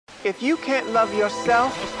If you can't love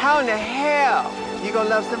yourself, how in the hell you gonna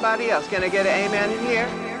love somebody else? Can I get an amen in here?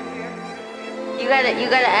 You gotta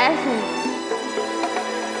ask me.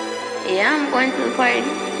 Yeah, I'm going to the party,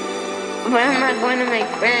 but I'm not going to make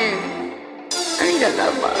friends. I need a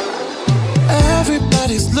lover.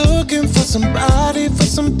 Everybody's looking for somebody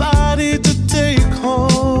to take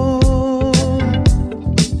home.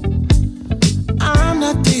 I'm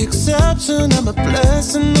not the exception, I'm a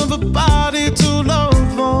blessing of a body to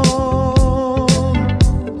love on.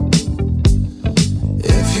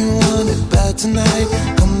 If you want it bad tonight,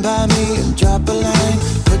 come by me and drop a line.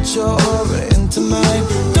 Put your aura into mine.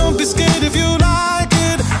 Don't be scared if you like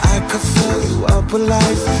it. I could fill you up with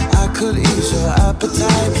life. I could ease your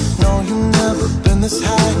appetite. No, you've never been this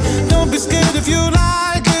high. Don't be scared if you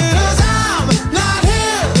like it. 'Cause I'm not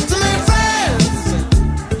here to make friends.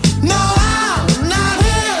 No, I'm not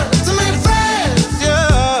here to make friends,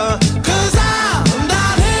 yeah. 'Cause I'm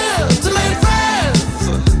not here to make friends.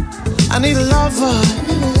 I need a lover.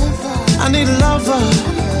 I need a lover.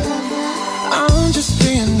 I'm just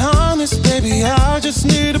being honest, baby. I just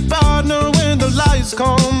need a partner when the lights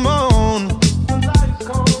come on.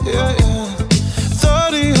 Yeah, yeah.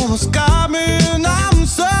 30 almost got me, and I'm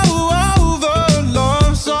so over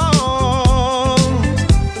love song.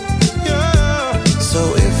 Yeah. So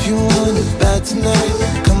if you want it bad tonight,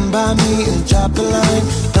 come by me and drop a line.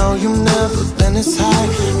 No, you've never been this high.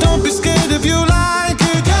 Don't be scared if you like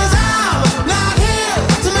it, 'cause I'm not here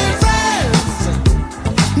to make friends.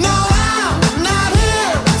 No, I'm not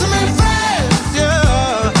here to make friends,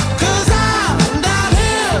 yeah. 'Cause I'm not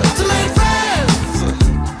here to make friends.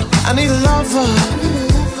 I need a lover.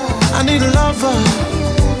 I need a lover.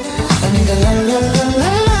 I need a la la la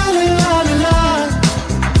la la la la la.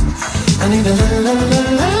 I need a la la la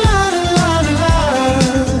la la la la la.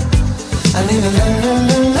 I need a la la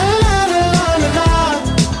la la la la la.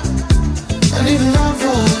 I need a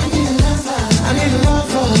lover. I need a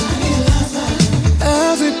lover.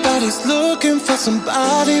 Everybody's looking for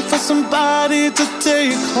somebody to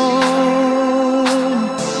take home.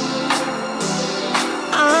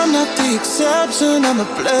 I'm not the exception, I'm a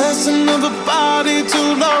blessing of a body to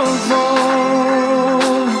love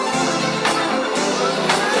on.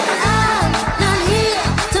 I'm not here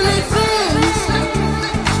to make friends.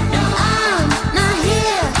 I'm not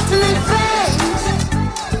here to make friends.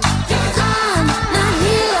 I'm not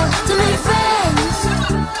here to make friends.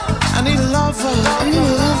 I need a lover. I need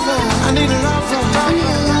a lover. I need a lover. I need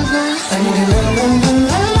a lover. I need a la la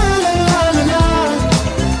la la la la la.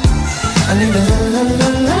 I need a la la la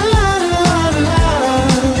la la la la.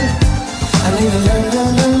 I need a la la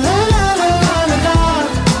la la la la la.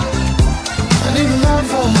 I need a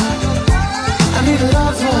lover. I need a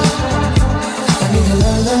lover. I need a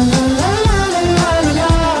la la la la la la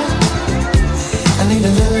la. I need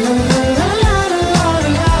a la la la la la la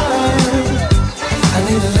la. I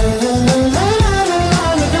need a la la la la la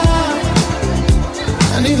la la.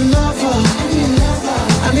 I need a lover.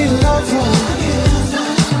 I need a lover.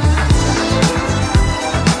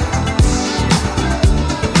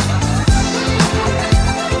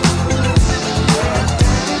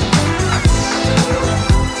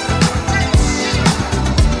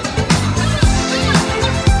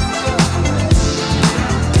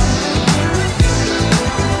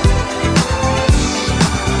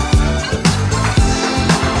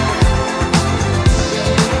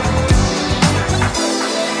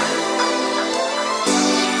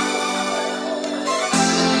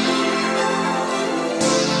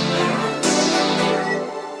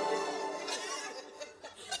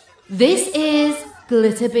 This is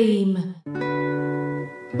Glitter Beam.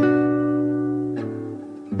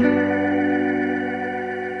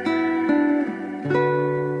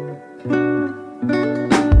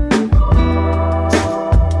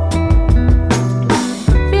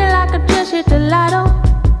 Feel like I just hit the lotto.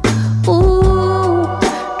 Ooh,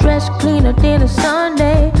 dress cleaner than a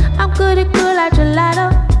Sunday. I'm good at good like gelato.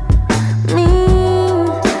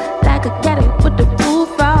 Like a cat with the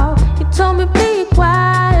roof off. He told me be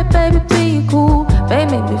quiet, baby, be cool.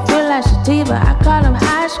 Baby make me feel like sativa. I call him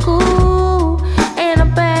high school. And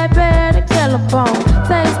I'm bad at yellow bone.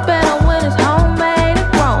 Tastes better when it's homemade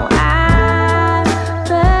and grown.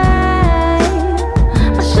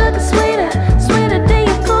 My sugar sweeter than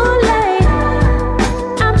your Kool-Aid.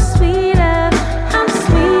 I'm sweeter,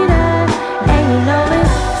 and you know it.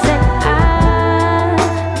 Said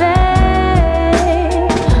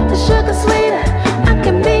the sugar sweeter, I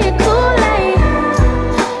can be a Kool-Aid.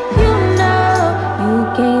 You know you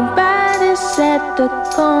can't buy this at the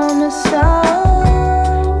corner store.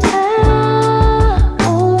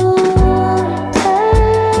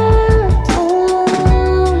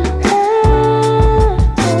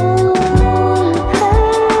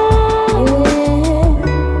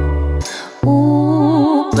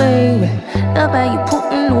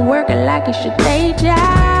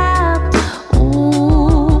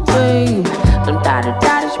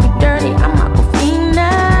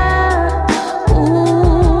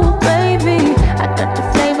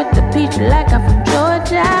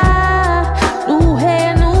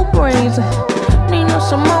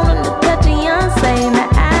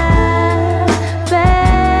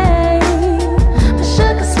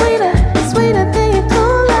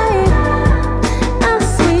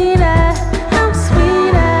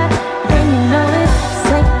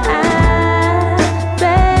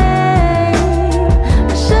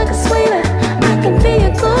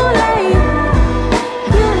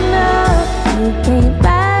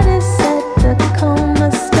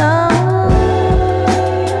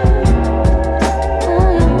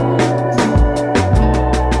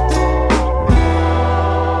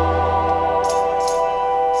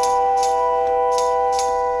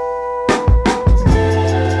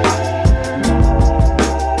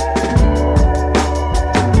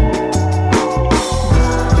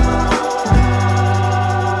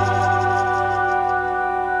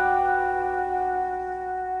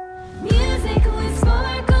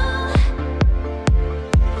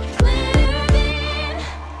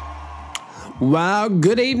 Well,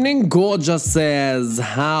 good evening, gorgeouses.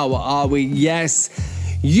 How are we? Yes,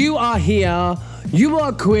 you are here. You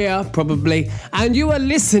are queer, probably, and you are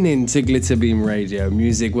listening to Glitterbeam Radio,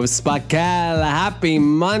 music with Sparkle. Happy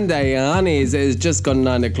Monday, honeys. It has just gone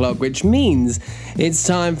 9 o'clock, which means it's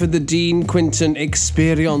time for the Dean Quinton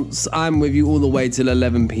Experience. I'm with you all the way till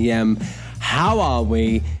 11 p.m. How are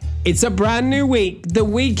we? It's a brand new week. The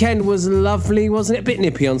weekend was lovely, wasn't it? A bit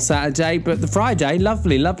nippy on Saturday, but the Friday,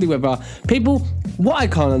 lovely, lovely weather. People, what I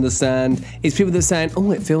can't understand is people that are saying,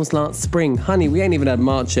 oh, it feels like spring. Honey, we ain't even had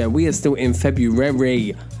March yet. We are still in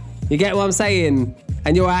February. You get what I'm saying?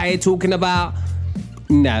 And you're out here talking about,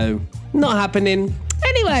 no, not happening.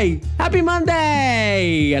 Anyway, happy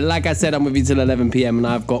Monday! Like I said, I'm with you till 11 p.m. and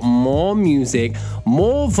I've got more music,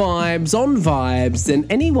 more vibes on vibes than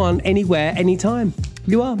anyone, anywhere, anytime.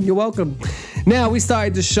 You're welcome. Now, we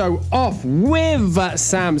started the show off with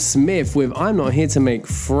Sam Smith with I'm Not Here to Make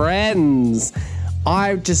Friends.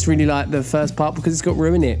 I just really like the first part because it's got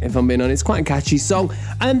Rue in it, if I'm being honest. It's quite a catchy song.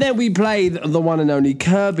 And then we played the one and only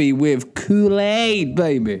Kirby with Kool-Aid,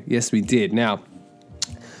 baby. Yes, we did. Now,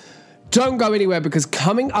 don't go anywhere because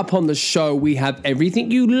coming up on the show, we have everything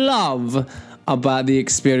you love about the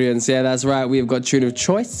experience. Yeah, that's right. We have got Tune of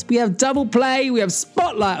Choice. We have Double Play. We have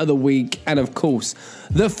Spotlight of the Week. And of course,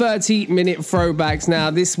 the 30-minute throwbacks.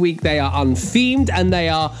 Now, this week they are unthemed and they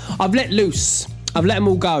are, I've let loose. I've let them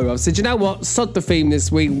all go. I've said, you know what? Sod the theme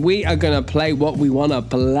this week. We are going to play what we want to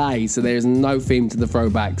play. So there is no theme to the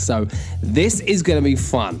throwback. So this is going to be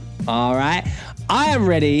fun. All right. I am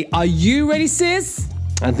ready. Are you ready, sis?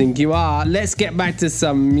 I think you are. Let's get back to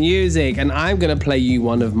some music. And I'm going to play you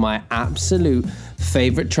one of my absolute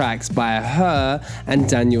favorite tracks by her and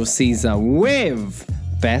Daniel Caesar with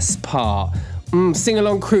Best Part. Sing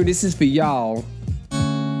along crew, this is for y'all.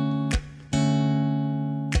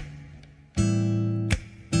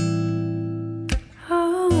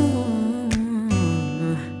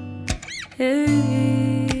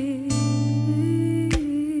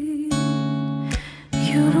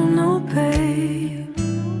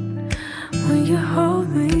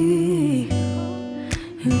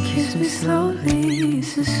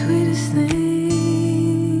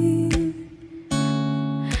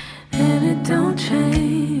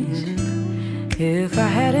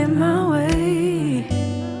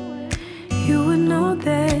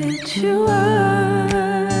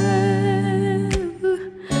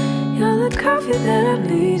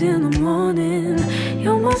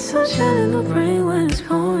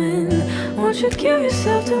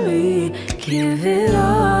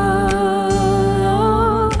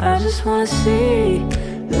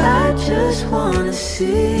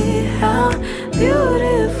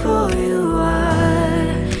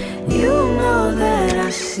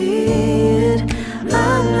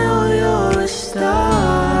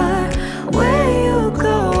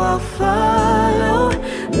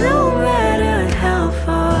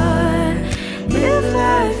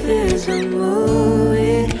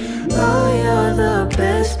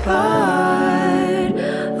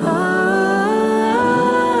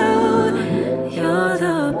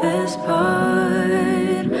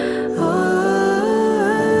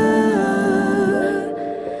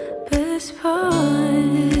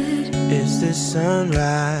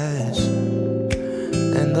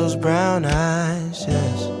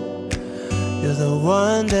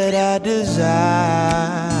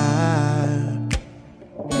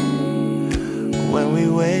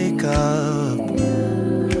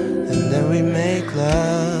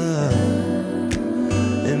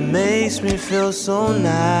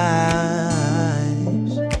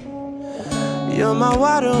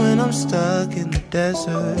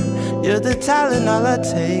 All I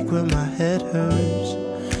take when my head hurts.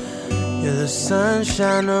 You're the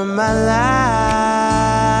sunshine of my life.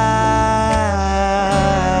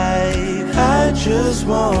 I just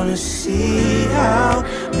wanna see how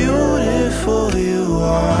beautiful you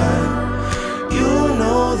are. You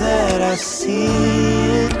know that I see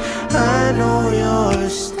it. I know you're a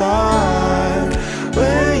star.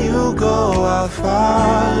 Where you go, I'll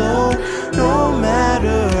follow, no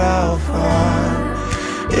matter how far.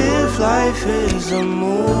 If life is a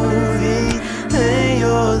movie, then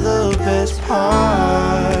you're the best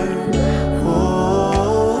part. Oh,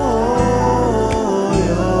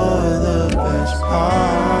 you're the best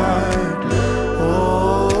part.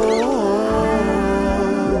 Oh,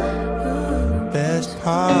 best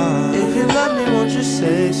part. If you love me, won't you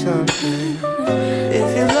say something?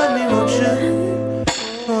 If you love me, won't you?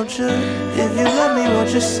 If you love me,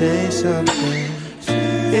 won't you say something?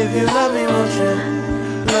 If you love me, won't you?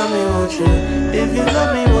 Love me, won't you? If you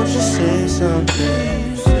love me, won't you say something?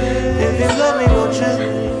 If you love me, won't you?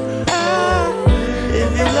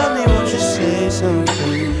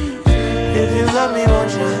 something? If you love me,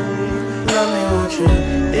 won't you? Love me, won't you?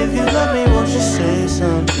 If you love me, won't you say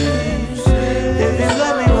something? If you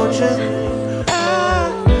love me, won't you?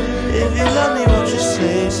 If you love me, won't you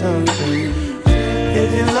say something?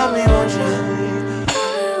 If you love me, won't you?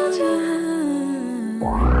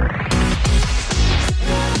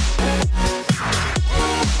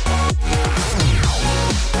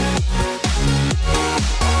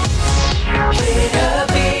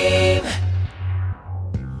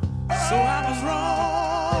 So I was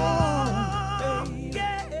wrong, baby.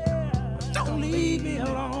 Don't leave me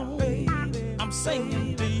alone, baby. I'm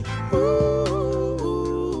singing to you,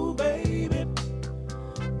 ooh, baby.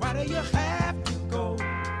 Why do you have to go?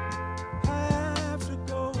 Have to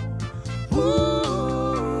go,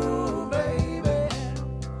 ooh, baby.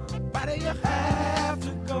 Why do you have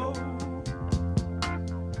to go?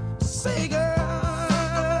 Say, girl,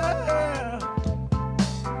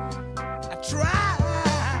 I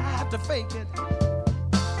tried to fake it,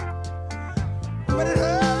 but it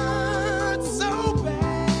hurts so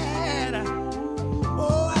bad.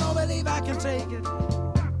 Oh, I don't believe I can take it.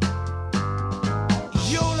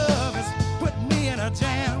 Your love has put me in a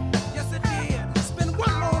jam. Yes, it did. Spend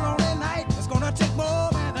one more lonely night. It's gonna take more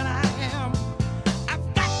than I am.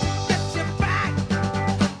 I've got to get you back.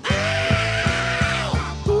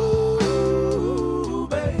 Ooh,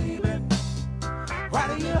 baby. Why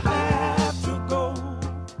do you have to go?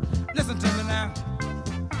 Listen to me now.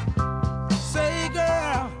 Say,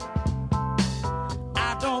 girl,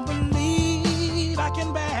 I don't believe I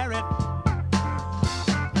can bear it.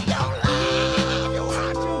 Your love, your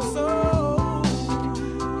heart, your soul.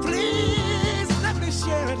 Please let me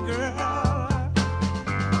share it, girl.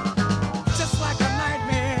 Just like a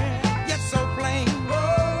nightmare, yet so plain. I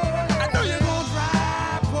know you're gonna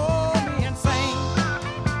drive for me insane.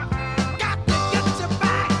 Got to get you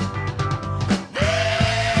back.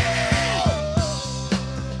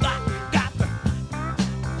 Got to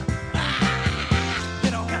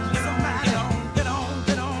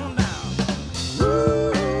get on now.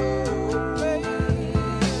 Ooh, baby,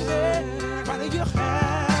 why do you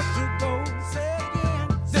have to go? Say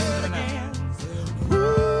it again.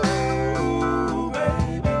 Ooh,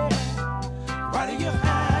 baby, why do you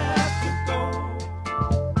have to go?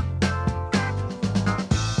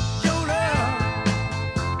 Your love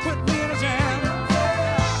put me in a jam.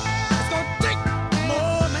 It's gonna take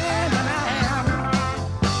more man than I am.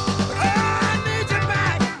 But I need you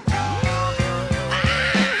back.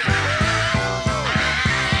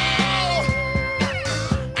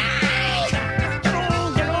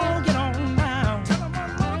 Get on now.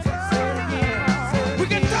 Say it again. We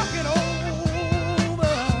can talk it over.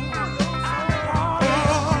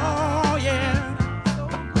 Oh, yeah.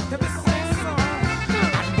 Let me sing a song.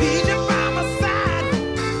 I need you by my side.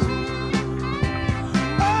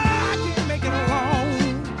 Oh, I can't make it alone.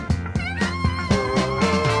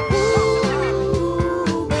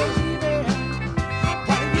 Ooh, baby,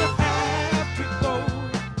 why do you have to go?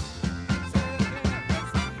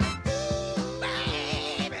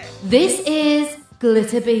 Baby. This is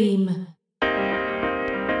Glitterbeam.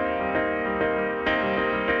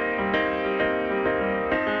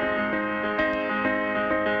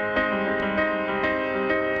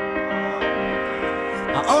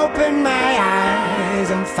 I open my eyes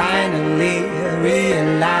and finally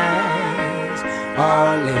realize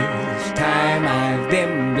all this time I've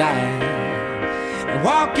been blind. And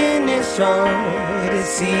walking this road, it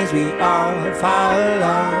seems we all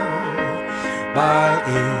follow, but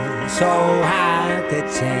it's so hard to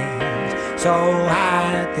change, so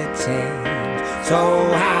hard to change,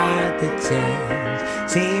 so hard to change.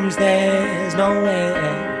 Seems there's no way.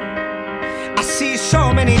 I see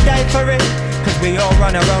so many die for it, cause we all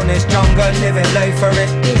run around this jungle living life for it.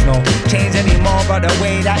 There's no change anymore but the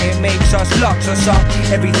way that it makes us, locks us up.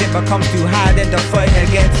 Everything becomes too hard and to fight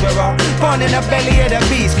against. We're all born in the belly of the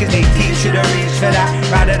beast, cause they teach you to reach for that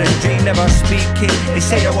rather than dream, never speak it. They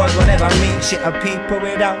say the words will never mean shit, and people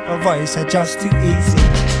without a voice are just too easy.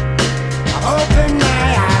 I open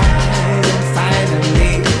my eyes and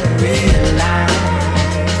finally realize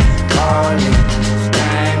all this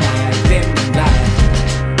time I've been blind.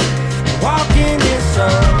 Walking this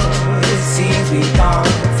road, it seems we all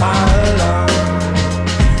follow,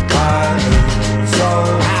 but it's so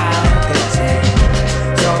hard to change,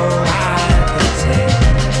 so hard to change,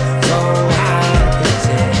 so hard to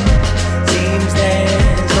change. Seems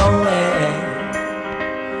there's no way.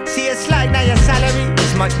 See, it's like now your salary is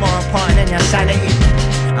is much more important than your sanity,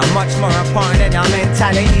 and much more important than your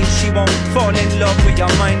mentality. She won't fall in love with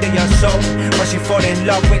your mind or your soul, but she fall in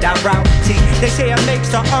love with that reality. They say it makes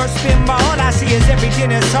the earth spin, but all I see is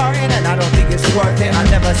everything is hurting, and I don't think it's worth it. I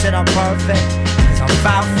never said I'm perfect, cause I'm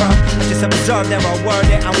far from. I just observe them are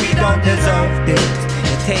worth it, and we don't deserve this.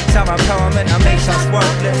 It takes our empowerment and makes us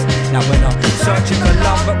worthless. Now we're not searching for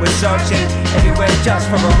love, but we're searching everywhere just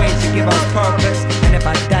for a way to give us purpose. And if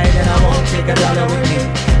I die, then I won't take $1 with me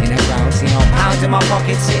in the ground. See no pounds in my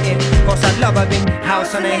pocket sitting. Cause I love a big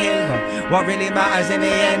house on a hill, but what really matters in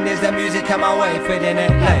the end is the music and my wife within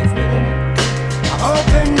it, life within it. I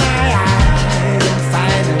open my eyes and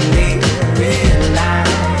finally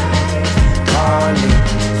realize all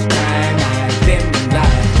this time I've been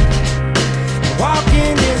blind.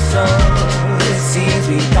 Walking this road, it seems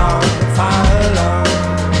we don't follow.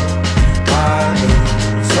 But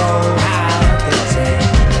it's so hard to take,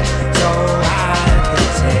 so hard to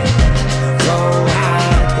take, so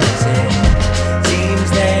hard to take. Seems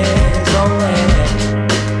there's no end.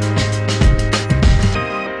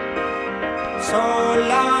 So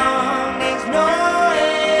long, there's no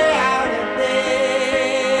way out of there.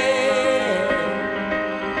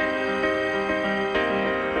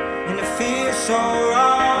 And it feels so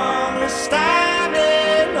wrong to stand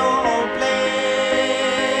in no place.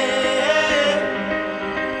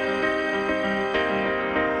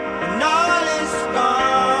 And all is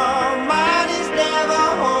gone, mine is never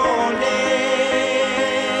holding.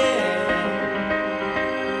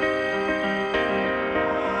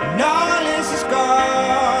 And all is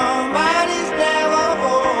gone, mine is never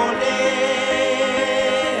holding.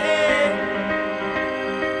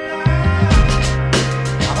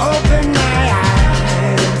 I open my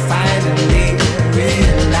eyes and finally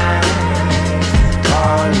realize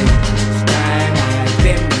all this time I've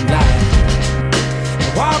been blind.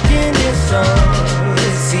 Walking this road,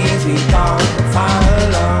 it seems we don't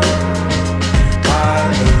follow.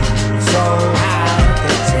 But it's so hard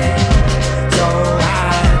to take, so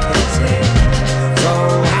hard to take, so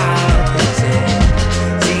hard to take.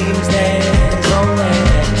 Seems there's no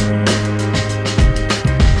end.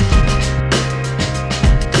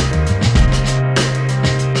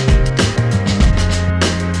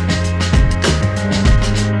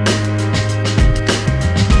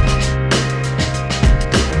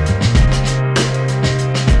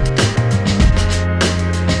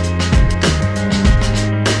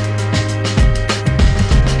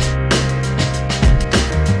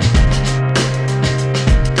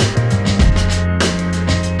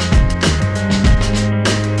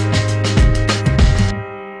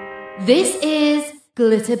 This is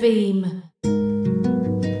Glitter Beam.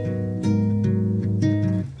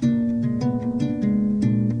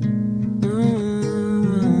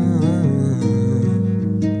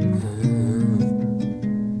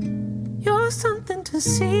 You're something to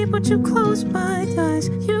see, but you close my eyes.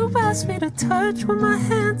 You ask me to touch when my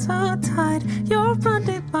hands are tied. You're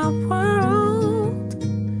running my world.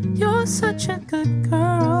 You're such a good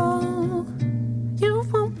girl. You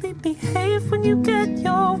only behave when you get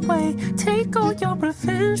your way. Take all your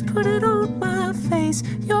revenge, put it on my face.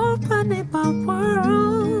 You're running my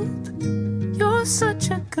world. You're such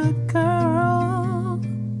a good girl.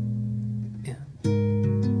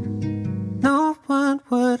 No one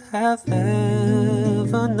would have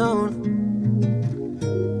ever known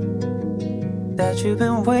that you've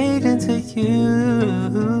been waiting to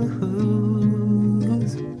use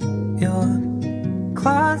your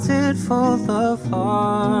closet full of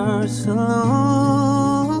arsenal,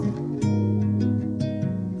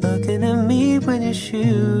 looking at me when you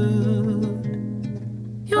shoot.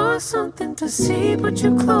 You're something to see, but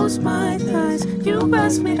you close my eyes. You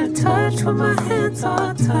ask me to touch when my hands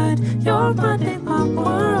are tied. You're running my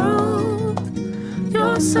world.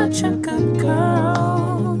 You're such a good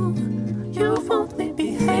girl. You only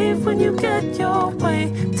behave when you get your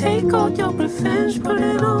way. Take all your revenge, put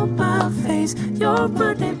it on my face. You're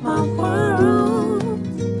running my world.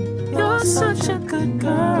 You're such a good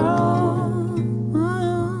girl.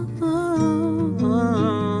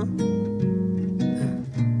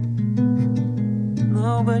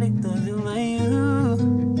 Nobody does it like you.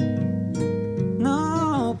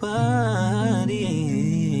 Nobody.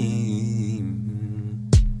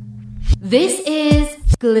 This is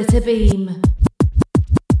Glitter Beam.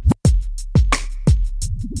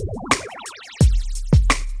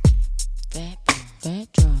 Fat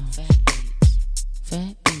drum, fat beats,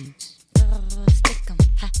 fat beats. Stick 'em,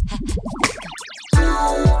 ha ha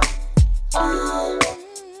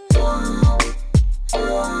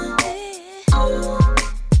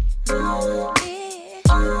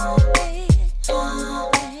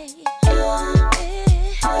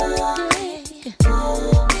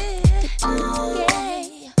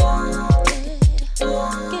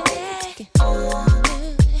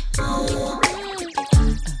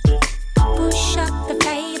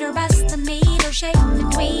the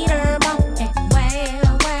tweeter, bump it,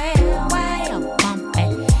 well, well, well, bump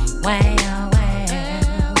it, well, well.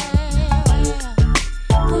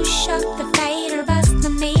 Push up the fader, bust the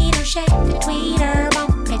meter, shake the tweeter,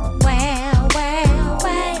 bump it, well, well,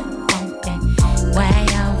 well, bump it,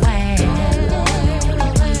 well, well.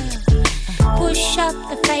 Push up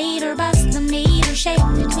the fader, bust the meter, shake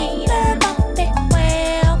the tweeter, bump it,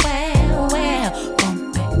 well, well, well,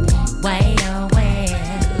 bump it, well, well.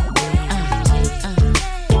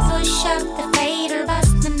 Push up the fader,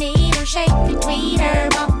 bust the meter, shake the tweeter,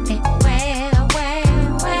 bump it, well,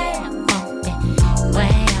 well, well, bump it,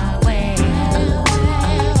 well, well.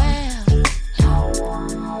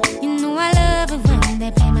 You know I love it when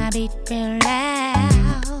they play my beat real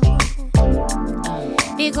loud,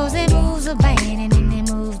 because it moves the band and then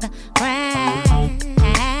it moves the crowd.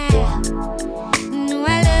 You know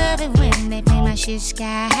I love it when they play my shit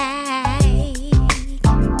sky high.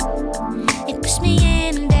 It puts me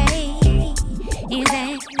in a day. Is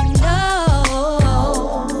that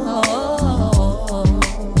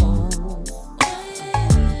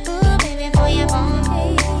ooh, baby, for your bone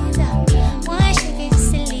days, why should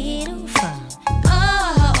this a little fun?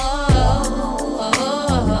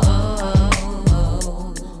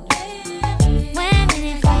 One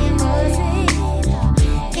minute for your pussy,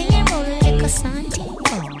 can you roll it like a Santi?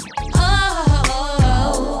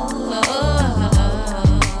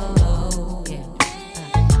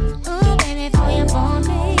 Ooh, baby, for your bone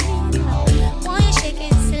days, why you shake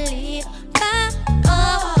it silly?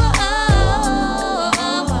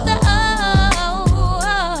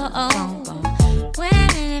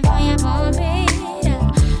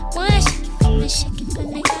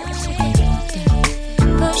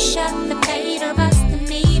 Push up the fader, bust the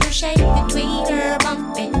meter, shake the tweeter,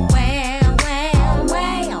 bump it, well, well,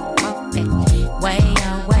 well, bump it,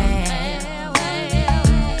 well, well.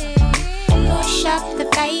 Push up the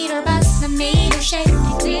fader, bust the meter, shake the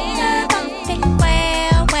tweeter, bump it,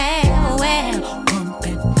 well, well, well, bump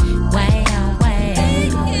it, well, well.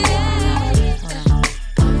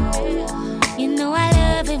 You know I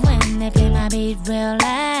love it when they play my beat real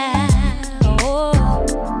loud, oh,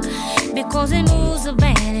 because it moves the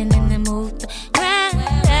band and then it moves the crowd.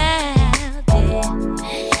 Yeah.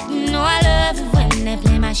 You know I love it when they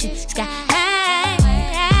play my shit sky high.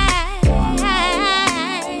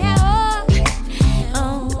 Oh,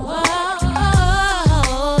 oh, oh,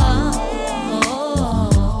 oh,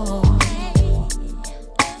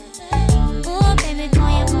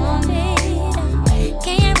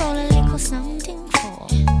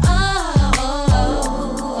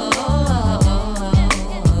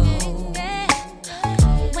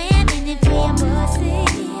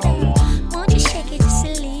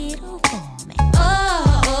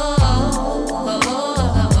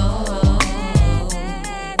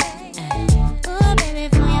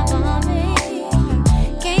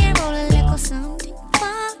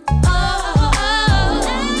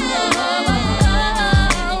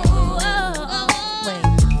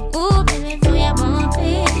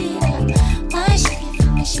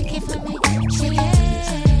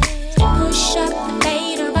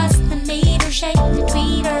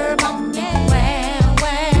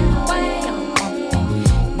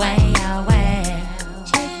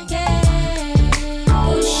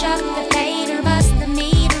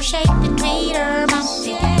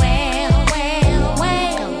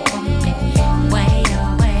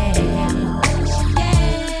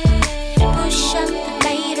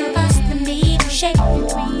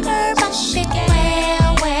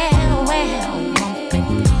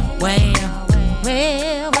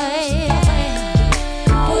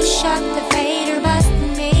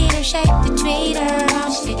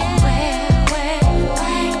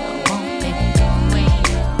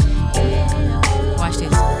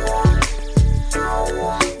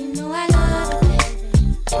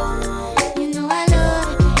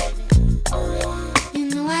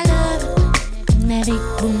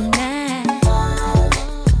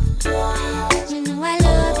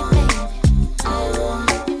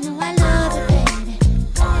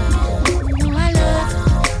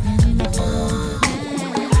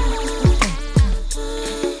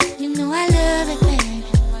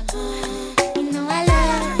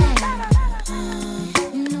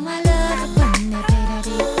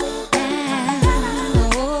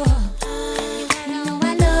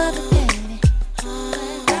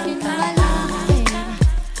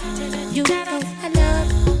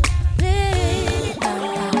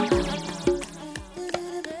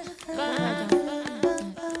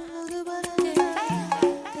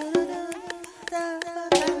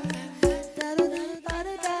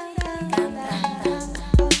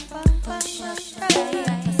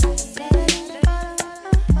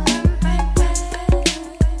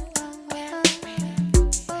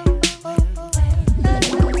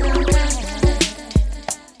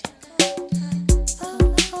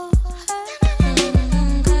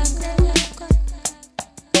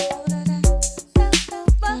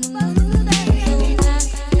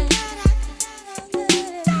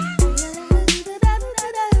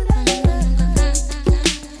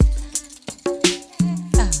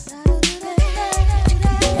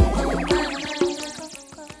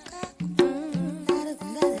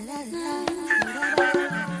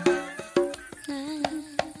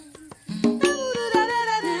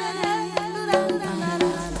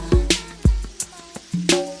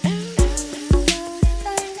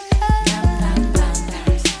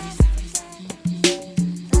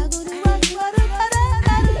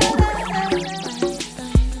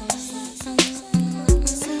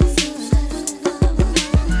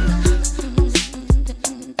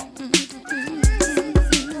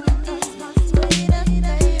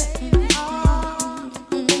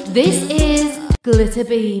 This is Glitter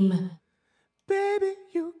Beam. Baby,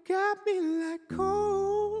 you got me like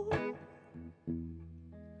cold.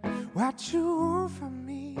 What you want from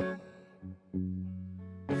me?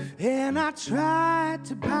 And I tried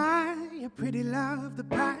to buy your pretty love, the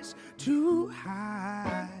price too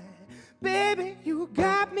high. Baby, you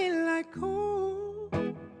got me like cold.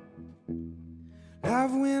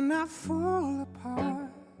 Love when I fall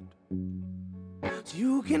apart. So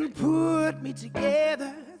you can put me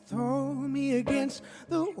together, throw me against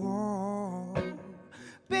the wall.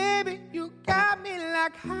 Baby, you got me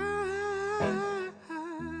like high,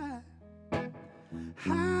 high.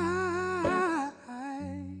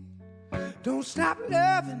 Don't stop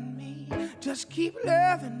loving me, just keep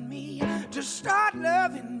loving me, just start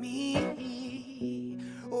loving me.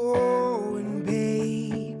 Oh, and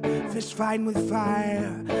babe, fist fighting with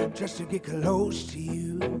fire just to get close to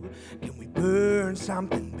you. Can we burn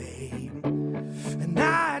something, babe? And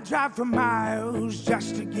I drive for miles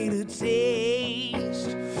just to get a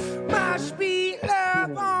taste. Must be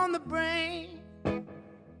love on the brain.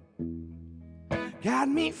 Got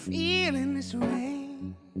me feeling this way.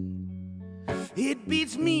 It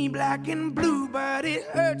beats me black and blue, but it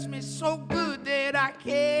hurts me so good that I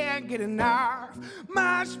can't get enough.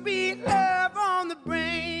 Must be love on the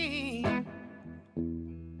brain.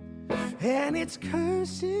 And it's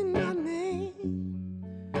cursing my name.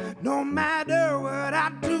 No matter what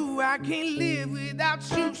I do, I can't live without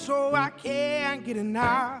you, so I can't get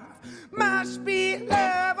enough. Must be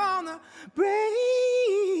love on the brain.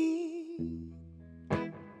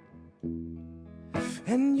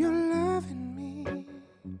 And you're loving me.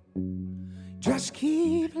 Just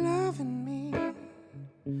keep loving me.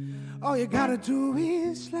 All you gotta do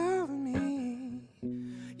is love me.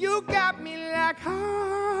 You got me like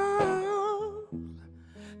oh,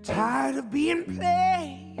 tired of being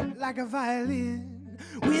played like a violin.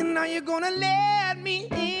 When are you gonna let me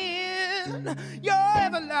in? Your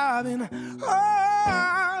ever-loving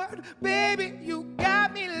heart, baby, you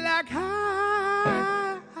got me like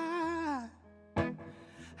high, high.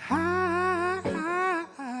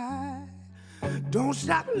 Don't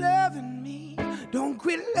stop loving me, don't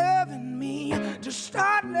quit loving me, just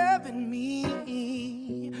start loving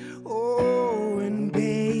me. Oh, and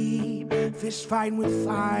babe, fist fighting with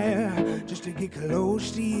fire just to get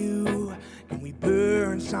close to you. Can we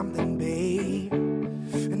burn something, babe?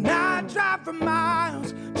 And I drive for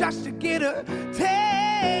miles just to get a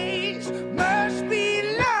taste. Must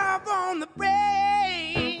be love on the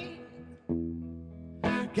brain.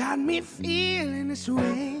 Got me feeling this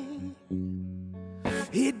way.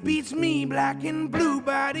 It beats me black and blue,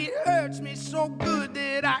 but it hurts me so good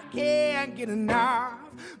that I can't get enough.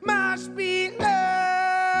 Must be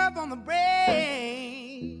love on the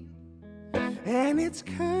brain. And it's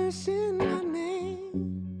cursing my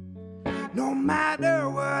name. No matter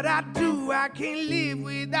what I do, I can't live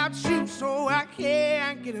without you, so I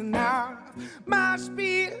can't get enough. Must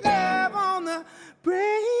be love on the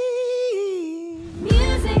brain.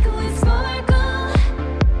 Music with sparkle.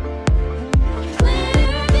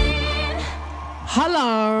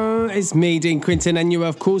 Hello, it's me, Dean Quinton, and you're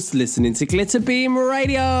of course listening to Glitter Beam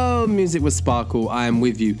Radio. Music with Sparkle. I am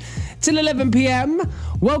with you till 11 p.m.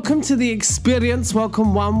 Welcome to the experience.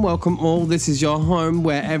 Welcome one, welcome all. This is your home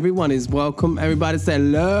where everyone is welcome. Everybody say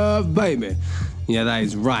love, baby. Yeah, that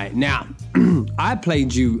is right. Now, I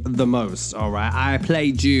played you the most, all right? I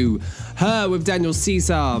played you Her with Daniel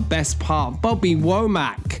Caesar, Best Part, Bobby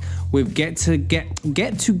Womack with Get to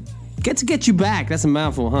Get You Back. That's a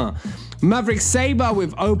mouthful, huh? Maverick Sabre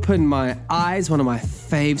with Open My Eyes, one of my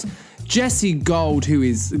faves. Jessie Gold, who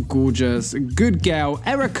is gorgeous. Good Girl.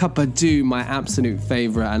 Erykah Badu, my absolute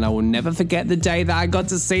favorite. And I will never forget the day that I got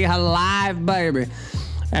to see her live, baby.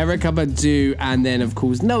 Erykah Badu. And then, of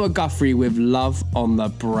course, Noah Guthrie with Love on the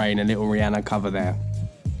Brain. A little Rihanna cover there.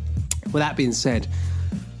 With that being said,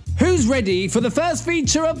 who's ready for the first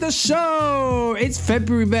feature of the show? It's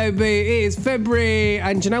February, baby. It is February.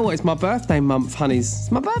 And you know what? It's my birthday month, honeys.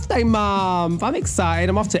 It's my birthday month. I'm excited.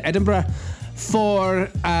 I'm off to Edinburgh for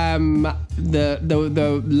the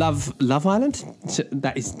Love Island.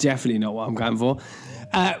 That is definitely not what I'm going for.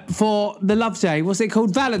 For the Love Day. What's it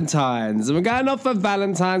called? Valentine's. And we're going off for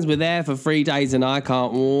Valentine's. We're there for 3 days and I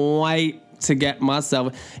can't wait to get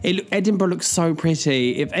myself. Edinburgh looks so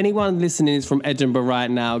pretty. If anyone listening is from Edinburgh right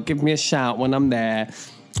now, give me a shout when I'm there.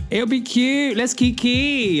 It'll be cute. Let's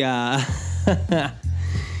kiki.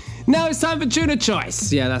 Now it's time for Tuna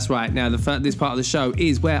Choice. Yeah, that's right. Now this part of the show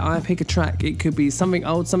is where I pick a track. It could be something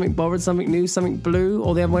old, something borrowed, something new, something blue,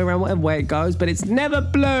 or the other way around, whatever way it goes. But it's never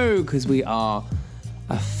blue because we are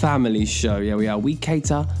a family show. Yeah, we are. We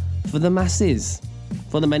cater for the masses.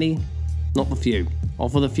 For the many, not the few. Or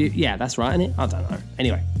for the few. Yeah, that's right, isn't it? I don't know.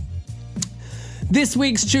 Anyway. This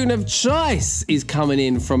week's tune of choice is coming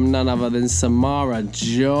in from none other than Samara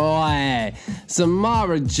Joy.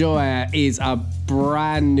 Samara Joy is a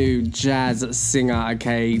brand new jazz singer,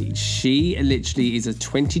 okay? She literally is a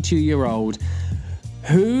 22-year-old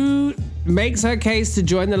who makes her case to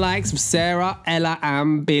join the likes of Sarah, Ella,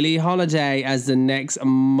 and Billie Holiday as the next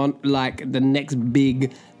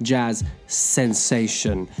big jazz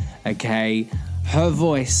sensation, okay? Her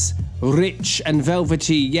voice, rich and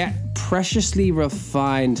velvety, yet preciously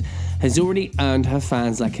refined, has already earned her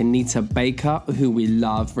fans like Anita Baker, who we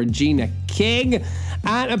love, Regina King,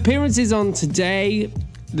 and appearances on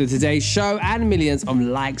the Today Show, and millions of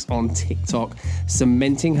likes on TikTok,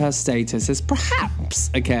 cementing her status as perhaps,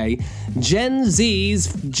 okay, Gen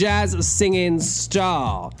Z's jazz singing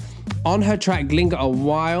star. On her track Linger a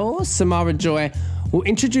While, Samara Joy will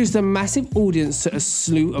introduce a massive audience to a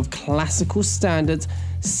slew of classical standards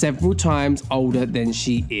several times older than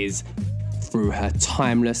she is through her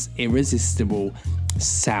timeless, irresistible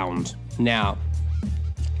sound. Now,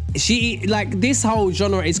 this whole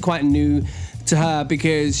genre is quite new to her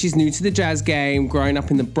because she's new to the jazz game. Growing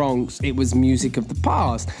up in the Bronx, it was music of the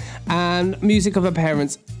past and music of her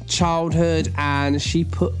parents' childhood, and she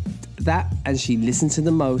put that and she listened to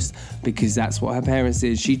the most because that's what her parents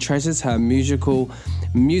did. She treasures her musical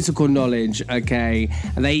knowledge, okay,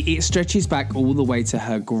 and it stretches back all the way to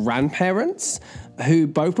her grandparents, who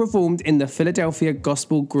both performed in the Philadelphia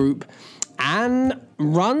gospel group, and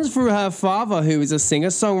runs through her father, who is a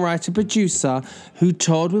singer-songwriter producer who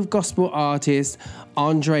toured with gospel artist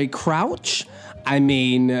Andre Crouch. I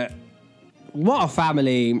mean, what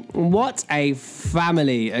a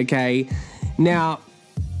family, okay? Now,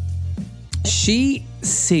 she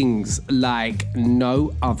sings like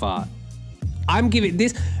no other. I'm giving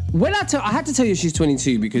this, I had to tell you she's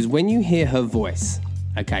 22 because when you hear her voice,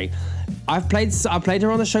 okay, I've played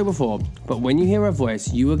her on the show before, but when you hear her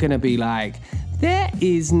voice, you are gonna be like, there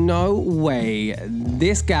is no way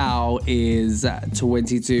this gal is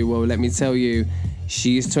 22. Well, let me tell you,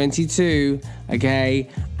 she is 22, okay,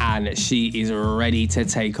 and she is ready to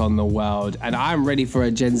take on the world, and I'm ready for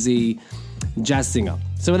a Gen Z jazz singer.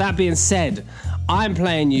 So with that being said, I'm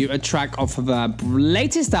playing you a track off of her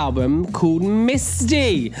latest album called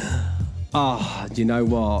Misty. Oh, you know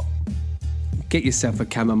what? Get yourself a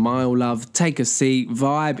chamomile, love. Take a seat.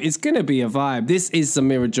 Vibe. It's going to be a vibe. This is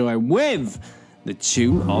Samara Joy with the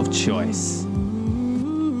tune of choice.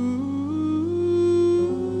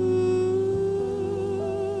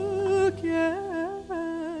 Look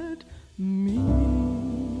at me.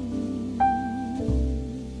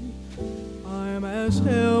 I'm as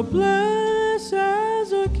helpless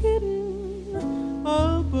as a kitten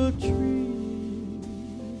up a tree.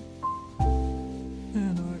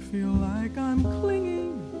 And I feel like I'm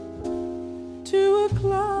clinging to a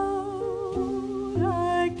cloud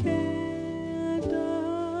I can't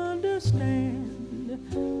understand.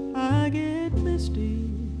 I get misty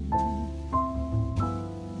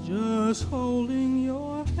just holding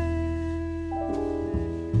your hand.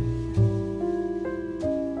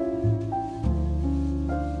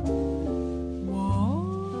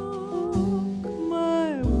 Walk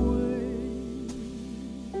my way,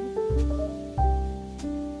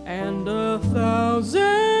 and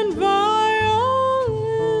 1,000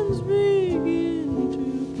 violins begin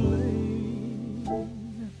to play,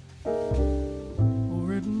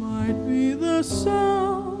 or it might be the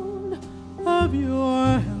sound of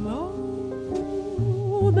your hello,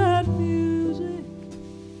 that music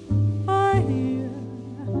I hear.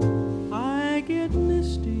 I get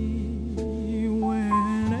misty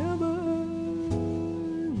whenever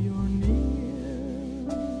you're near.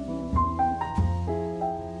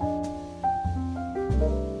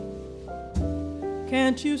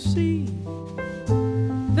 Can't you see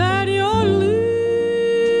that you're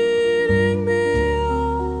leading me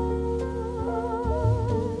on?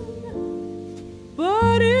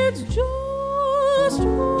 But it's just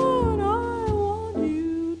what I want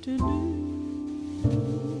you to do.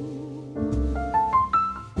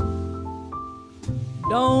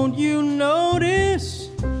 Don't you notice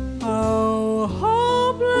how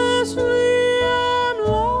hopelessly I'm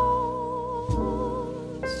lost?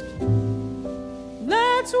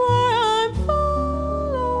 That's why I'm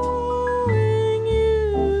following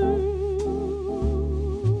you,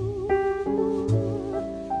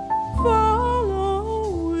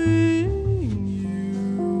 following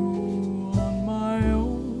you.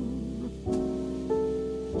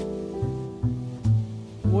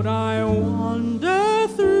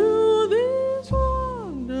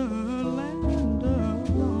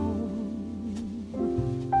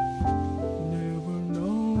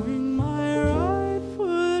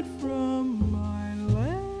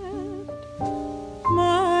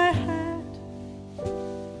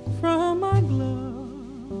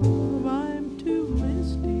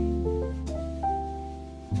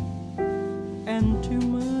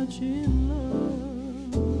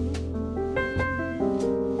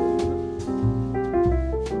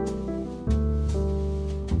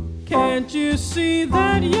 Can't you see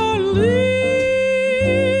that you're leading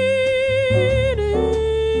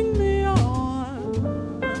me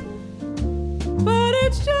on? But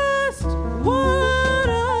it's just what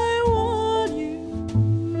I want you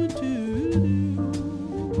to do.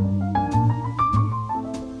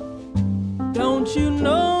 Don't you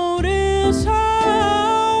notice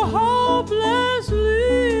how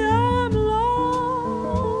hopelessly I'm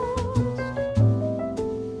lost?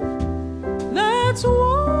 That's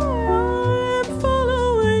why I'm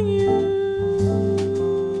following you.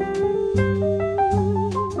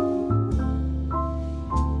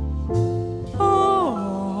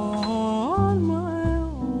 On my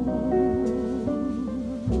own.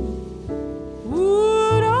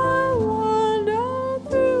 Would I wander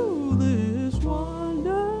through this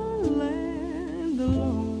wonderland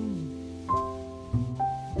alone,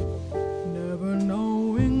 never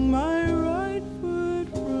knowing my right foot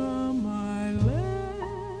from my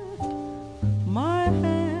left, my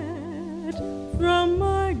hat from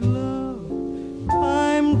my glove?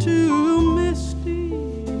 I'm too misty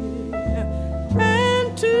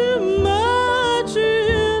and too much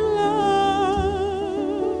in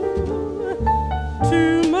love,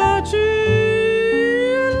 too much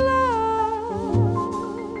in love,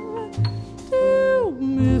 too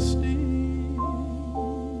misty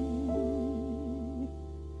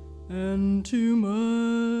and too much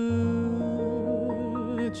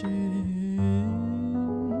in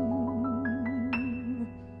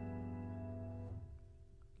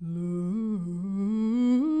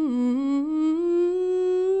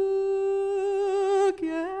look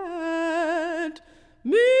at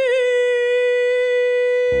me.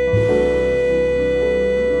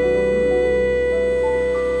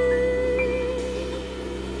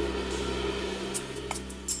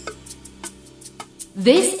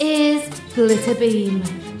 This is Glitter Beam.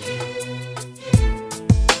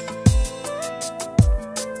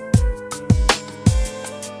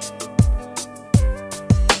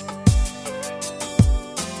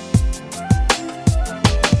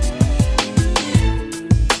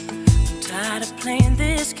 Tired of playing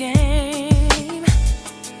this game,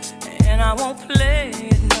 and I won't play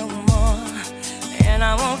it no more, and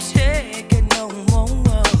I won't take it no more.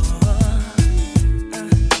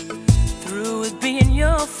 Through with being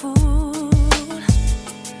your fool,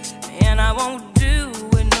 and I won't do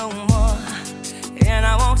it no more, and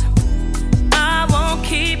I won't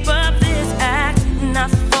keep up this act, not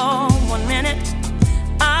for 1 minute.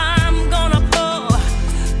 I'm gonna pull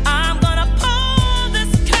this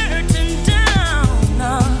curtain down.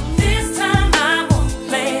 This time I won't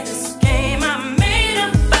play this game. I made a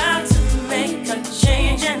vow to make a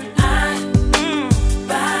change, and I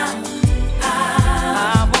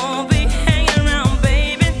won't be hanging around,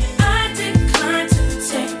 baby. I decline to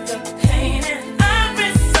take the pain, and I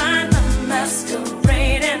resign the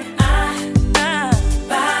masquerade, and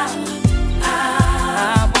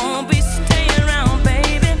I won't be staying around,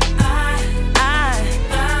 baby.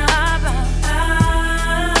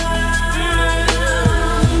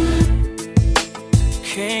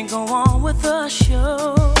 Can't go on with the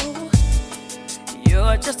show.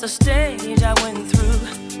 You're just a stage I went through.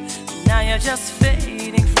 Now you're just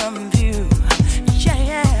fading from view.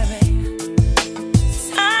 Yeah, babe.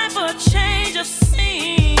 Time for a change of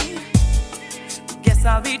scene. Guess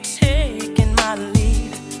I'll be taking my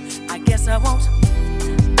lead. I guess I won't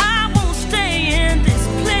stay in this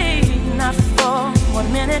place, not for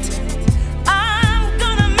 1 minute. I'm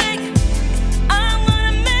gonna make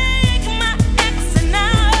my exit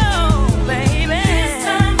now, baby. This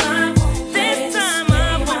time I won't.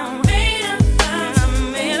 I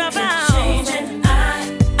made a vow.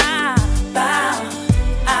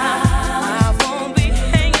 I won't be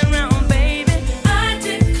hanging around, baby. I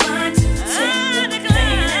decline to take the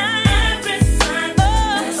pain.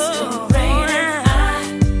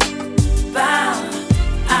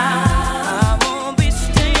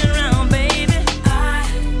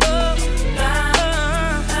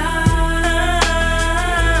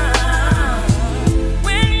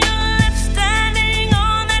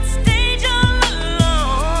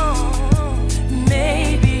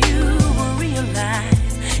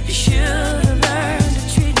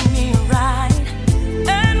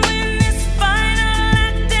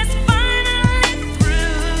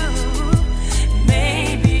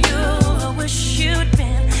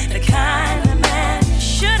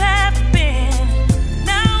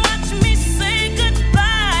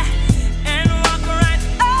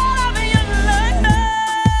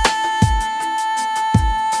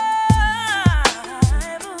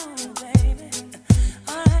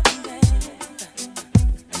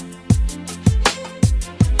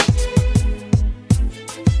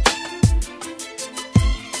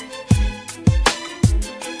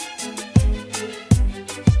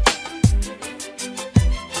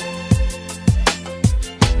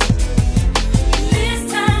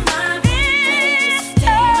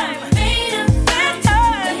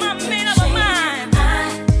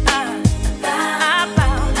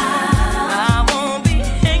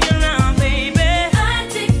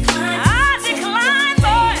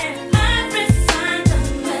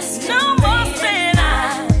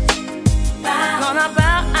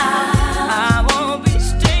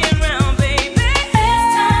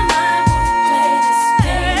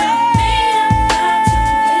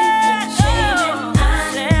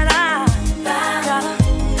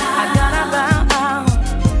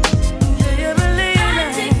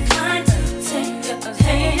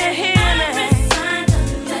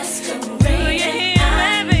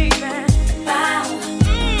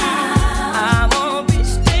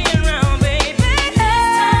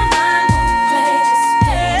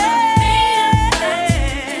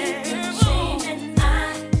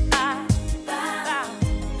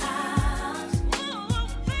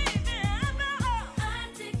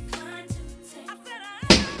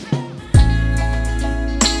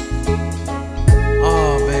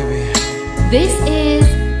 This is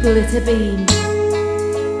Glitter Beam.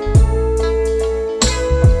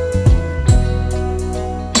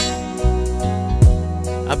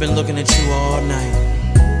 I've been looking at you all night.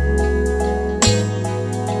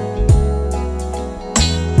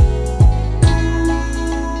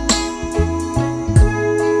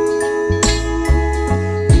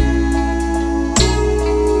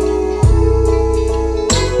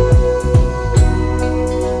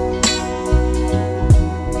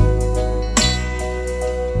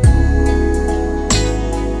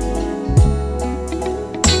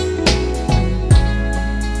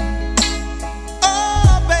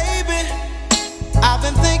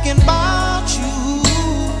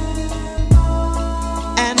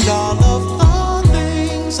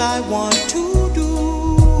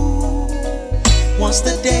 Once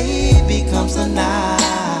the day becomes the night,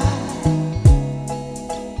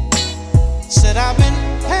 said I've been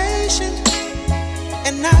patient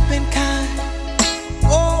and I've been kind.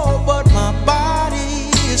 Oh, but my body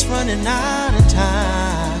is running out of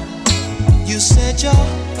time. You said your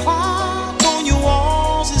clock on your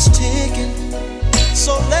walls is ticking,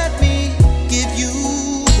 so let me give you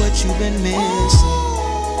what you've been missing.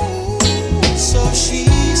 So she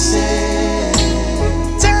said,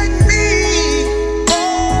 take me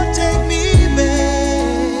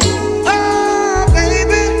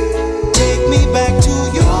back to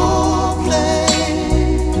your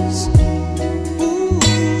place, ooh,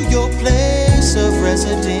 your place of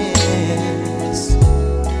residence.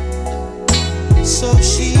 So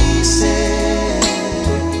she said,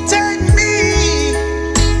 take me,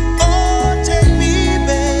 oh, take me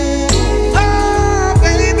back, oh,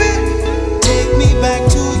 baby, take me back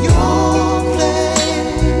to your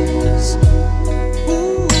place,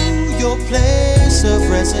 ooh, your place of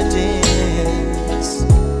residence.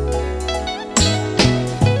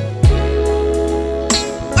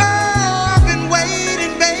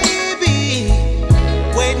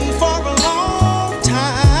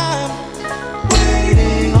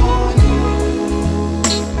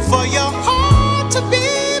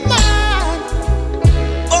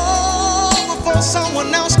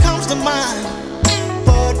 Someone else comes to mind,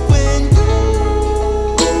 but when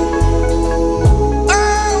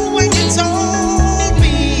you told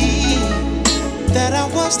me that I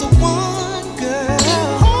was the one, girl,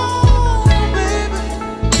 oh, baby,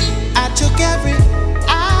 I took every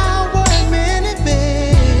hour and minute,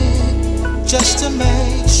 babe, just to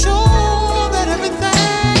make sure that everything's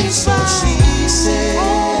right. So she said,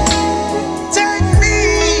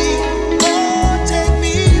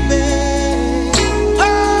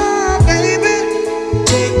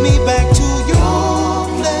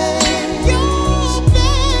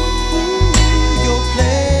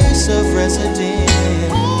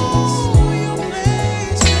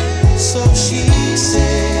 so she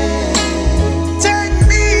said, take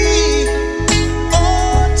me,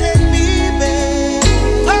 oh, take me back,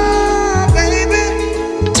 oh, baby,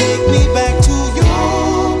 take me back to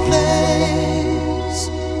your place.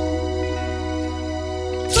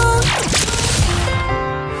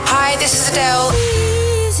 Hi, this is Adele.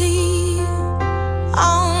 Easy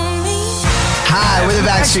on me. Hi, we're the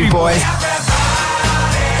Backstreet Boys.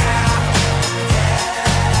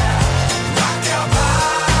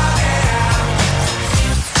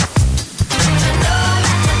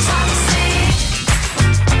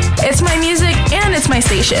 It's my music and it's my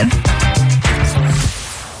station.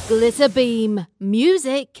 Glitter Beam.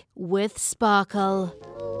 Music with sparkle.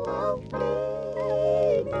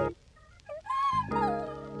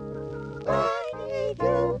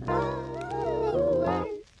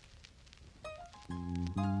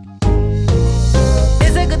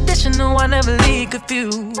 It's a conditional, I never leave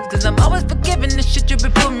confused, cause I'm always forgiving the shit you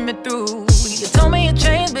been putting me through. You told me you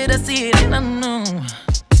changed, but I see it and I know.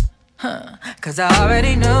 Cause I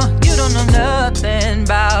already know you don't know nothing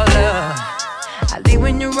about love. I leave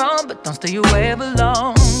when you're wrong, but don't stay away for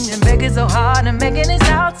long. And begging so hard and making this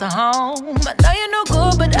house a home. I know you're no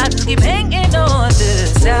good, but I just keep hanging on to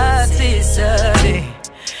toxicity.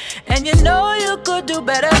 And you know you could do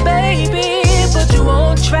better, baby, but you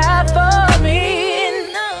won't try for me.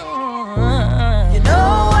 No, you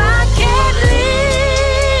know I can't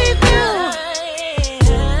leave you,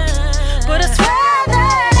 but I swear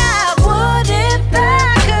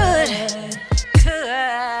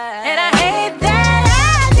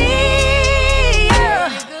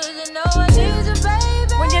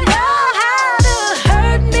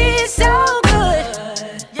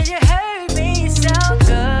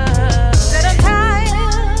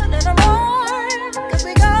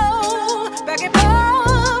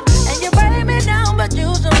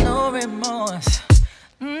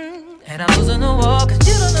and I'm losing the war, cause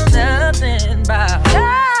you don't know nothing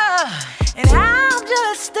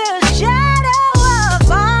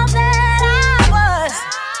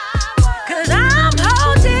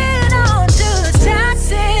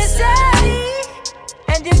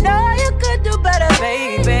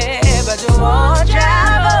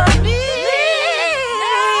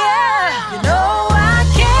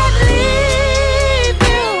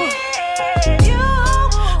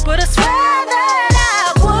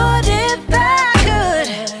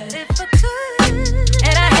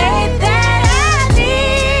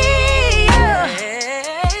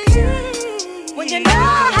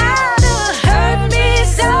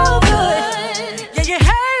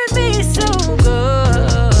so good.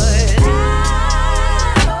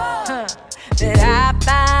 That I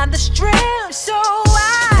find the strength, so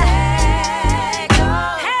I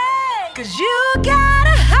hey, 'cause you got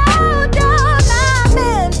a hold on my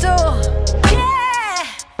mental. Yeah,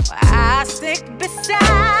 I stick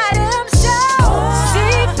beside him, so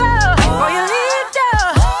see before you leave,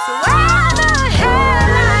 though. So why the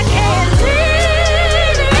hell I can't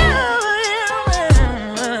leave you?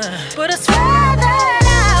 But I swear that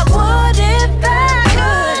I would if I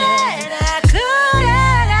could. And I could,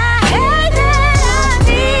 and I hate that I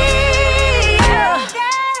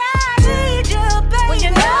need you. When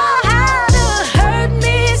you know how to hurt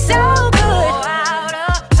me so good.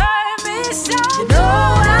 You know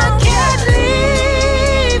I can't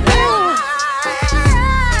leave you.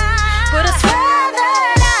 But I swear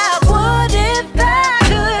that I would if I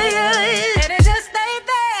could. And it just stayed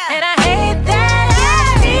there. And I hate that I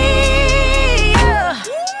need you.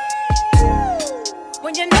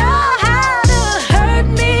 When you know how to hurt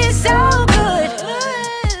me so good.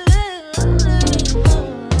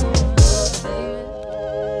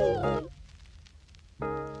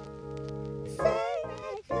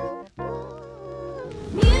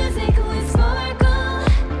 Music with Sparkle.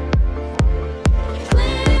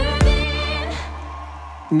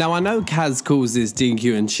 Now, I know Kaz calls this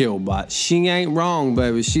DQ and chill, but she ain't wrong,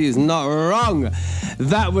 baby. She is not wrong.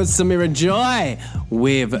 That was Samira Joy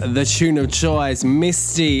with the tune of choice,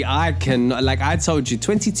 Misty. I can, like I told you,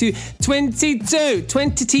 22,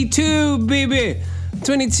 baby.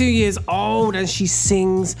 22 years old, and she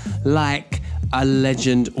sings like a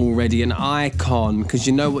legend already, an icon, because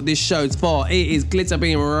you know what this show's for. It is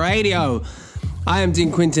Glitterbeam Radio. I am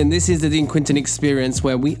Dean Quinton. This is the Dean Quinton Experience,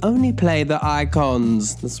 where we only play the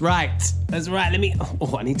icons. That's right. That's right. I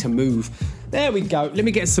need to move. There we go. Let me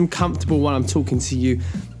get some comfortable while I'm talking to you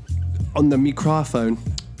on the microphone.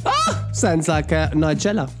 Sounds like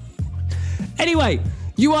Nigella. Anyway,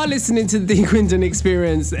 you are listening to the Dean Quinton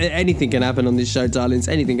Experience. Anything can happen on this show, darlings.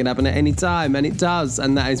 Anything can happen at any time, and it does,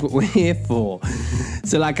 and that is what we're here for.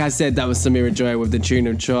 So like I said, that was Samira Joy with the tune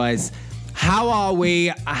of choice. How are we?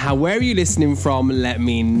 Where are you listening from? Let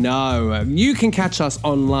me know. You can catch us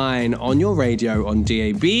online, on your radio, on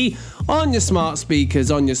DAB, on your smart speakers,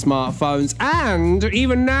 on your smartphones, and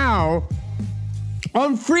even now,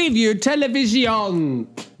 on Freeview Television.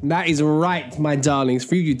 That is right, my darlings,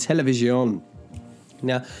 Freeview Television.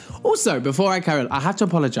 Now, also, before I carry on, I have to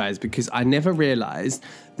apologise because I never realised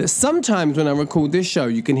that sometimes when I record this show,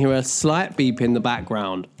 you can hear a slight beep in the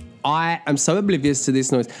background. I am so oblivious to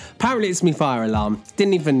this noise. Apparently it's my fire alarm.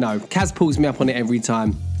 Didn't even know. Kaz pulls me up on it every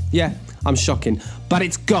time. Yeah, I'm shocking. But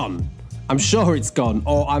it's gone. I'm sure it's gone,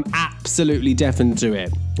 or I'm absolutely deafened to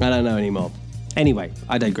it. I don't know anymore. Anyway,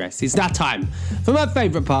 I digress. It's that time for my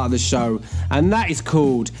favourite part of the show, and that is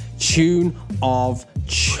called Tune of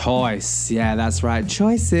Choice. Yeah, that's right,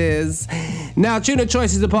 choices. Now, Tune of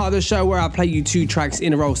Choice is the part of the show where I play you two tracks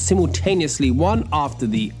in a row simultaneously, one after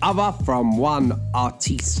the other from one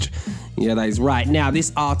artiste. Yeah, that is right. Now,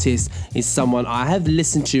 this artist is someone I have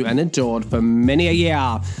listened to and adored for many a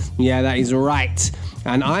year. Yeah, that is right.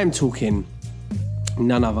 And I'm talking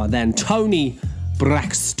none other than Toni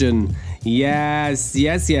Braxton. Yes.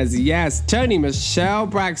 Toni Michelle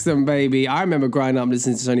Braxton, baby. I remember growing up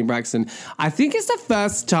listening to Toni Braxton. I think it's the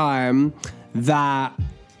first time that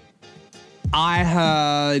I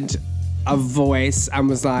heard a voice and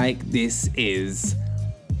was like, this is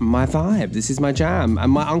my vibe. This is my jam.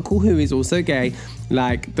 And my uncle, who is also gay,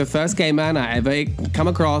 like the first gay man I ever come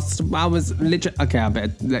across, I was literally, okay, I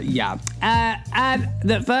better, yeah. And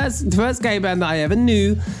the first gay man that I ever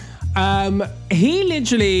knew, he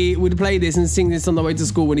literally would play this and sing this on the way to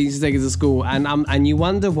school when he used to take us to school, and you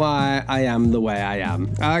wonder why I am the way I am,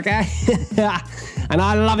 okay? And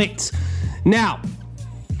I love it. Now,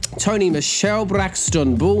 Toni Michelle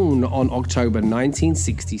Braxton, born on October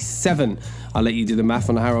 1967. I'll let you do the math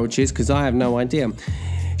on how old she is, because I have no idea.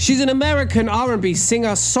 She's an American R&B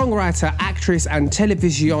singer, songwriter, actress, and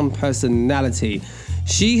television personality.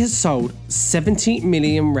 She has sold 70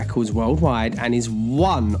 million records worldwide and is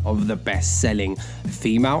one of the best-selling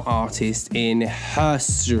female artists in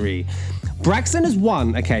history. Braxton has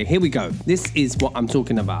won, okay, here we go. This is what I'm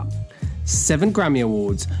talking about. 7 Grammy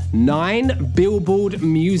Awards, 9 Billboard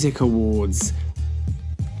Music Awards.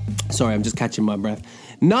 Sorry, I'm just catching my breath.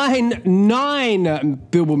 9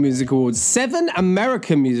 Billboard Music Awards, 7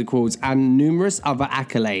 American Music Awards, and numerous other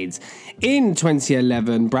accolades. In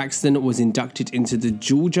 2011, Braxton was inducted into the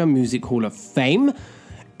Georgia Music Hall of Fame.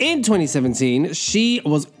 In 2017, she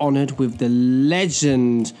was honored with the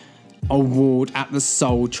Legend Award at the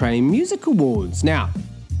Soul Train Music Awards. Now,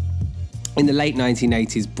 In the late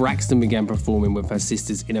 1980s, Braxton began performing with her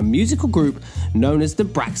sisters in a musical group known as the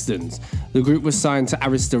Braxtons. The group was signed to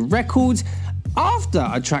Arista Records after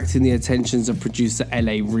attracting the attentions of producer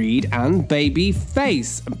L.A. Reid and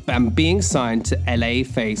Babyface and being signed to L.A.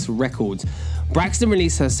 Face Records. Braxton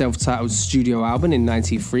released her self-titled studio album in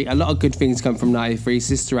 93. A lot of good things come from 93,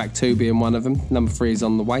 Sister Act 2 being one of them. Number 3 is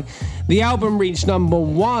on the way. The album reached number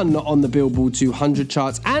 1 on the Billboard 200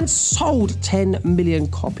 charts and sold 10 million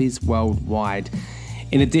copies worldwide.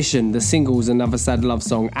 In addition, the singles Another Sad Love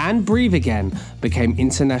Song and Breathe Again became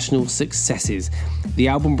international successes. The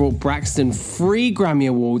album brought Braxton 3 Grammy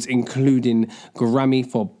Awards, including Grammy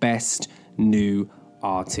for Best New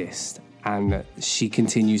Artist. And she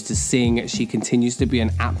continues to sing, she continues to be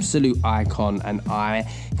an absolute icon, and I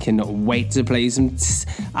cannot wait to play some Miss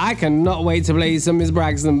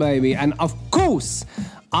Braxton, baby. And of course,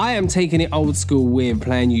 I am taking it old school with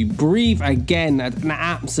playing you Breathe Again, an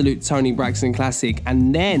absolute Toni Braxton classic,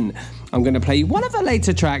 and then I'm going to play you one of her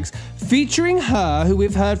later tracks featuring her, who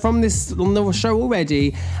we've heard from this on the show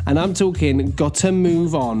already, and I'm talking Gotta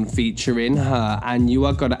Move On featuring her, and you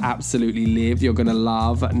are going to absolutely live, you're going to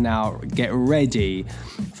love. Now get ready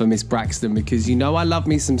for Miss Braxton, because you know I love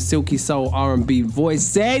me some silky soul R&B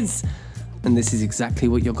voices, and this is exactly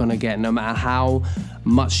what you're going to get. No matter how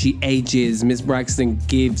much she ages, Miss Braxton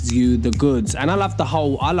gives you the goods. And I love the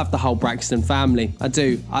whole Braxton family. I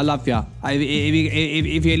do. I love ya.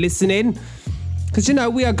 If you're listening, because you know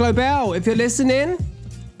we are global. If you're listening,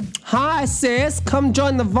 hi sis, come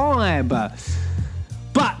join the vibe.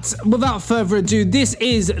 But without further ado, this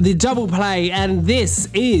is the double play, and this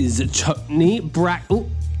is Toni Braxton.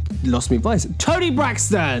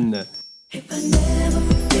 If I never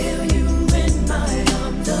feel you in my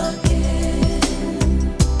arms again,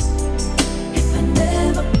 if I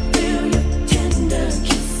never feel your tender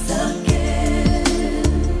kiss again,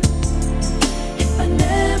 if I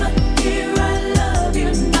never hear I love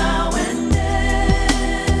you now and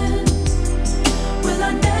then, will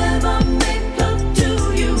I never make love to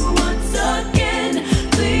you once again?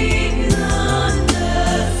 Please understand,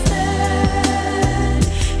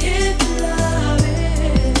 if love is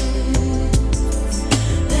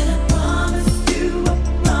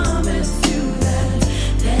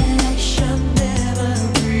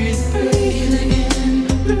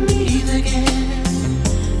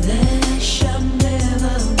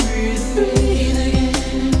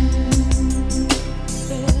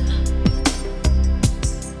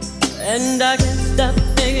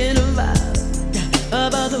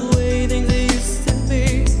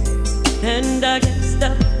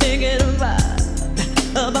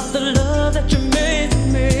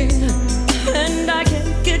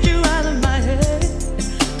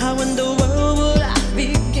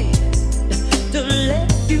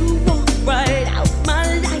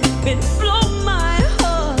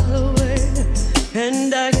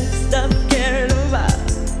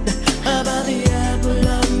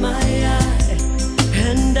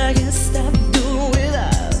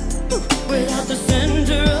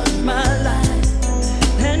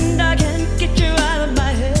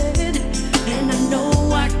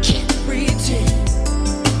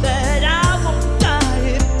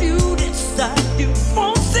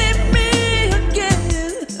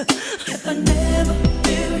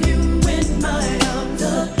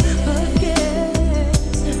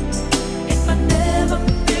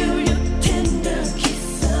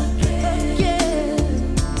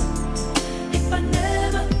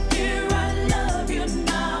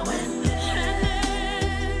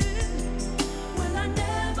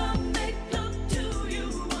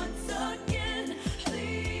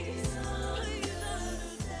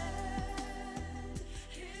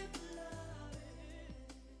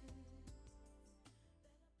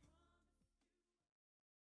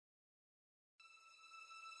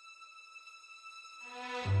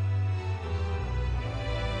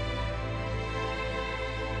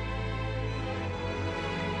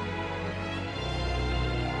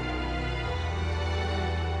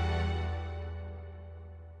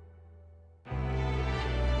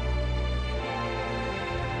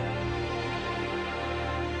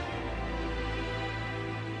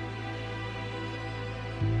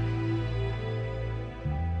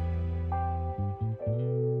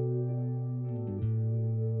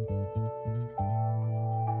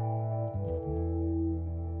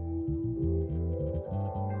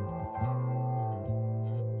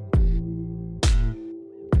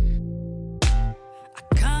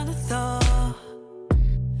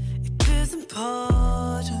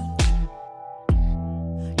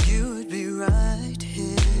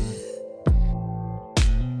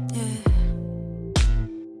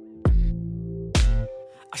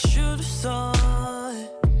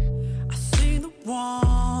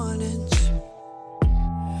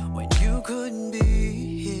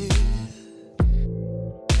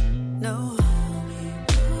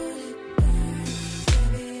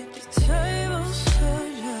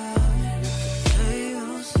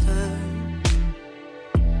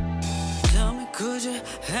could you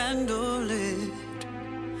handle it?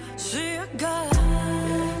 See, I gotta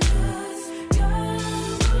move on.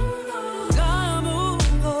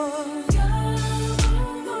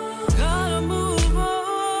 Gotta move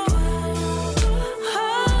on.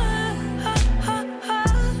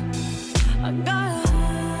 I gotta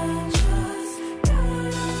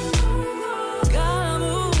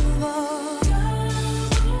move on.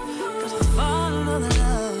 Gotta find another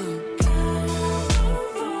love.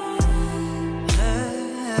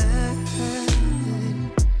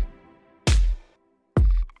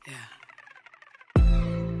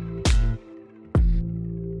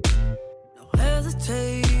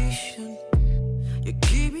 Hesitation, you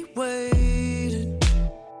keep me waiting,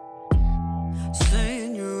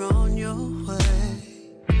 saying you're on your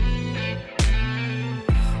way.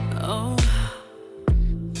 Oh,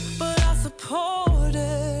 but I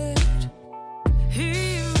supported,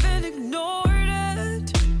 he even ignored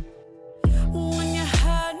it when you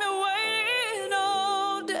had me waiting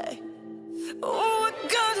all day. Oh, I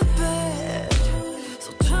got to bed,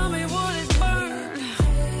 so tell me what it burned.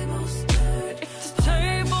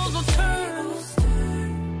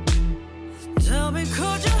 Tell me,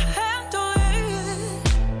 could you handle it?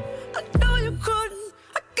 I know you couldn't.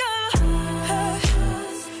 I gotta move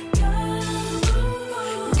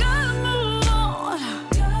on. Gotta move, baby.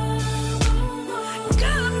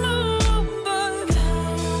 Gotta move.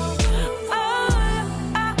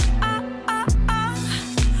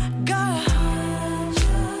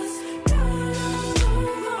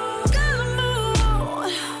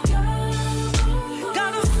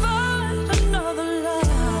 Gotta find another love.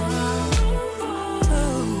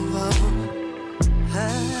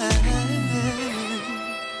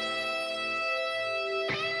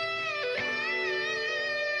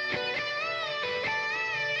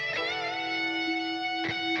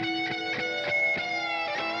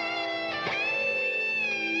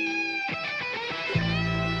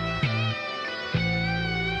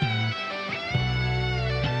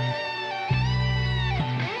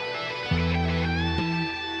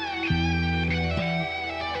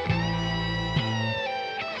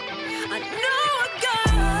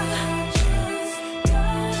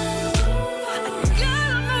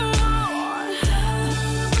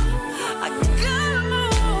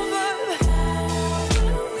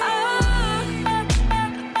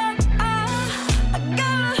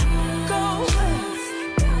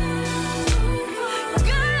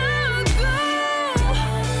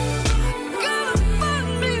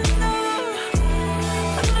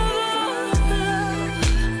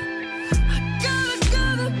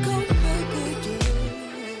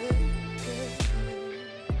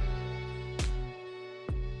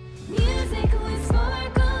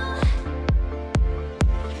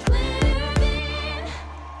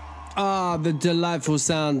 The delightful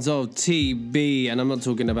sounds of TB, and I'm not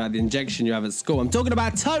talking about the injection you have at school. I'm talking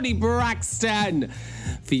about Toni Braxton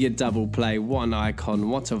for your double play. What an icon,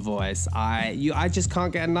 what a voice. I just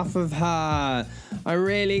can't get enough of her. I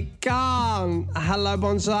really can't. Hello,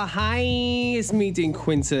 bonjour, hi. It's me, Dean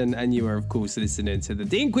Quinton, and you are, of course, listening to the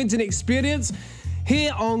Dean Quinton Experience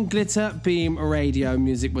here on Glitter Beam Radio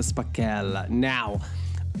Music with Sparkle. Now,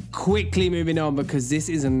 quickly moving on, because this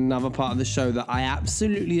is another part of the show that I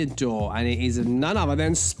absolutely adore, and it is none other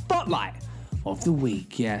than Spotlight of the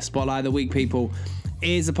Week. Yeah, Spotlight of the Week, people,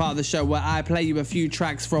 is a part of the show where I play you a few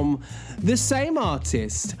tracks from the same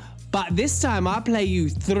artist, but this time I play you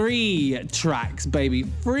 3 tracks, baby.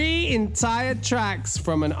 3 entire tracks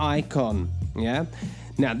from an icon. Yeah.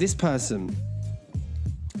 Now, this person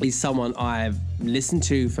is someone I've listened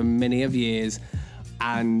to for many of years,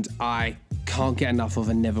 and I can't get enough of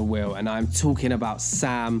and never will. And I'm talking about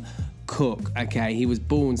Sam Cooke, okay? He was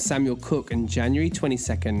born Samuel Cooke on January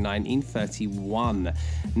 22nd, 1931.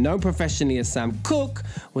 Known professionally as Sam Cooke,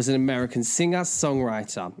 was an American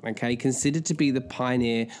singer-songwriter, okay? Considered to be the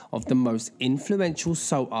pioneer of the most influential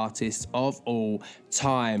soul artist of all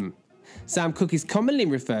time. Sam Cooke is commonly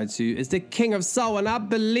referred to as the King of Soul, and I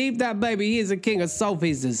believe that, baby. He is a king of soul for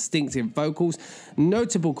his distinctive vocals,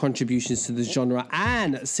 notable contributions to the genre,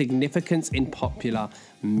 and significance in popular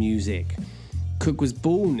music. Cooke was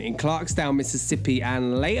born in Clarksdale, Mississippi,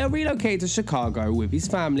 and later relocated to Chicago with his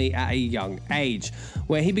family at a young age,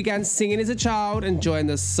 where he began singing as a child and joined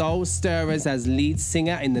the Soul Stirrers as lead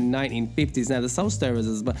singer in the 1950s. Now, the Soul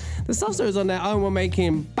Stirrers on their own were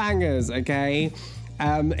making bangers, okay?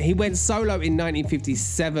 He went solo in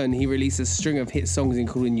 1957. He released a string of hit songs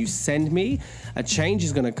including You Send Me, A Change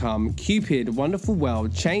Is Gonna Come, Cupid, Wonderful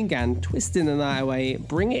World, Chain Gang, Twisting the Night Away,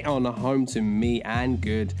 Bring It On Home to Me, and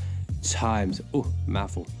Good Times. Oh,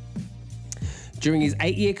 mouthful. During his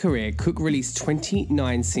 8-year career, Cook released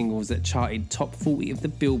 29 singles that charted top 40 of the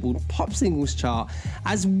Billboard Pop Singles chart,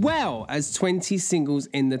 as well as 20 singles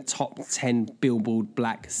in the top 10 Billboard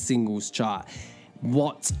Black Singles chart.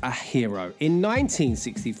 What a hero. In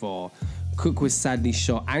 1964, Cook was sadly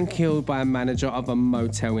shot and killed by a manager of a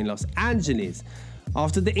motel in Los Angeles.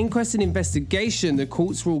 After the inquest and investigation, the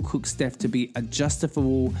courts ruled Cook's death to be a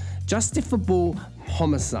justifiable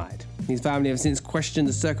homicide. His family have since questioned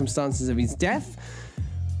the circumstances of his death.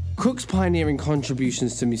 Cook's pioneering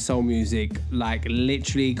contributions to soul music,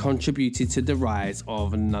 literally contributed to the rise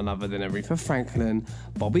of none other than Aretha Franklin,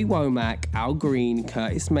 Bobby Womack, Al Green,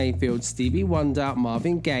 Curtis Mayfield, Stevie Wonder,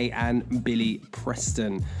 Marvin Gaye, and Billy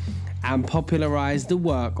Preston, and popularized the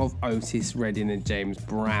work of Otis Redding and James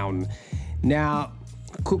Brown. Now,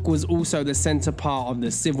 Cook was also the center part of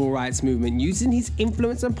the civil rights movement, using his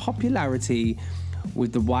influence and popularity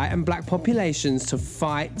with the white and black populations to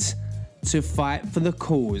fight for the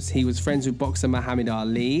cause. He was friends with boxer Muhammad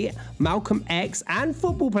Ali, Malcolm X, and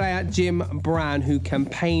football player Jim Brown, who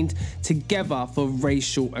campaigned together for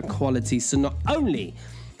racial equality. So not only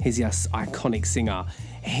is he an iconic singer,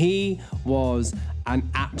 he was an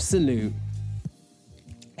absolute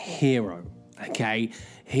hero, okay?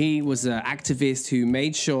 He was an activist who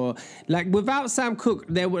made sure, without Sam Cooke,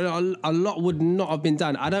 a lot would not have been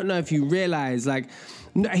done. I don't know if you realize,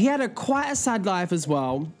 he had quite a sad life as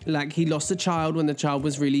well. He lost a child when the child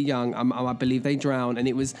was really young. I believe they drowned, and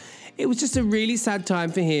it was just a really sad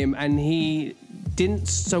time for him. And he didn't.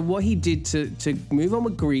 So what he did to move on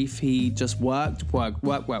with grief, he just worked,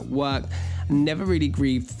 and never really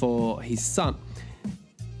grieved for his son.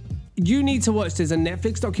 You need to watch. There's a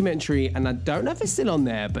Netflix documentary, and I don't know if it's still on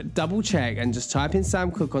there, but double check and just type in Sam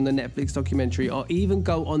Cooke on the Netflix documentary, or even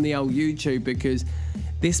go on the old YouTube, because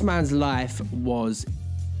this man's life was,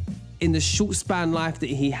 in the short span life that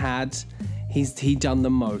he had, he done the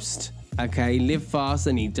most. Okay, he lived fast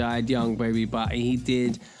and he died young, baby, but he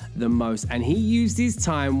did the most, and he used his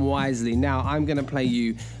time wisely. Now I'm gonna play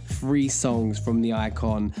you 3 songs from the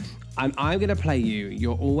icon, and I'm gonna play you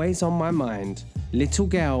You're Always on My Mind, Little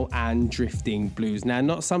Girl, and Drifting Blues. Now,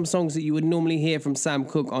 not some songs that you would normally hear from Sam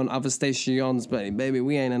Cooke on other stations, but baby,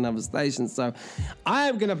 we ain't another station. So I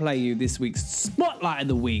am gonna play you this week's Spotlight of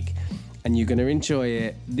the Week, and you're gonna enjoy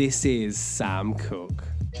it. This is Sam Cooke.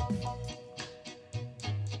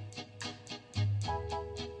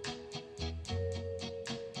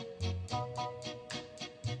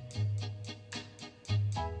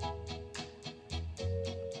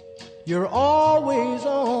 You're always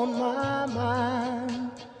on my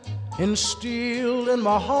mind, instilled in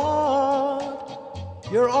my heart.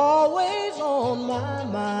 You're always on my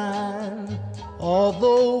mind,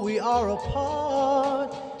 although we are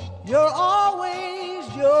apart. You're always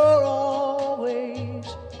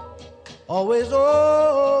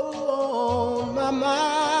on my mind.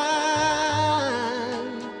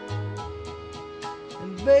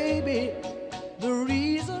 And baby, the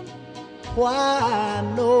reason why I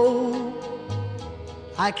know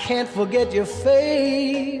I can't forget your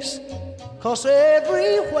face, 'cause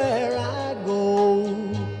everywhere I go,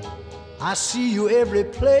 I see you every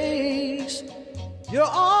place. You're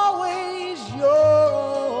always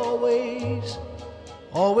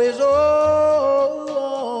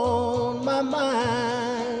on my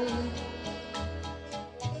mind.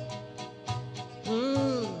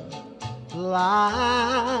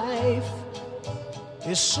 Life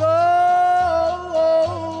is so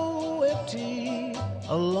empty,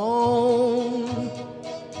 alone,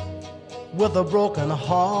 with a broken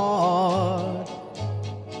heart.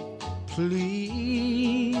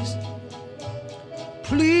 Please,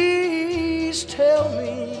 please tell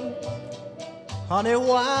me, honey,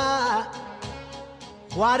 why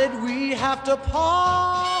did we have to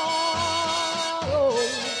part? Oh,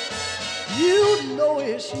 you know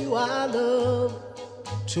it's you I love.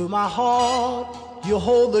 To my heart, you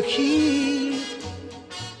hold the key.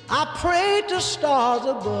 I pray to stars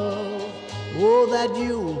above, oh, that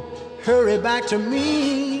you hurry back to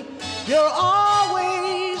me. You're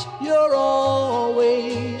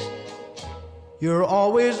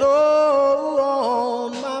always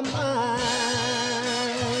on my mind.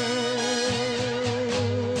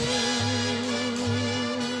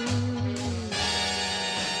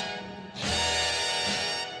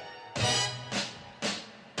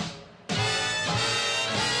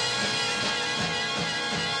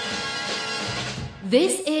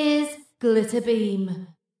 This is Glitter Beam.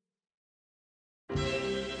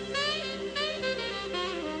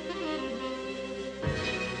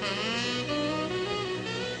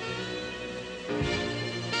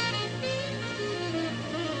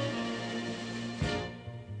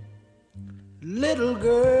 little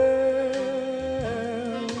girl,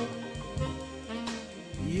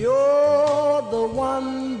 you're the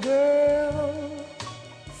one girl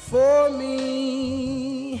for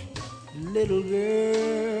me, little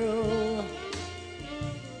girl.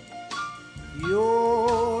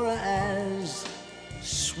 You're as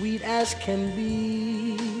sweet as can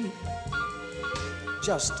be.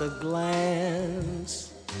 Just a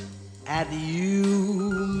glance at you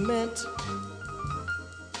meant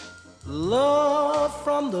love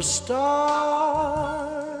from the start.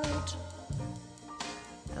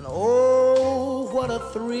 And oh, what a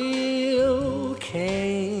thrill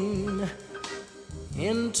came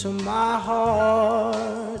into my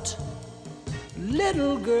heart,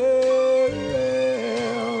 little girl,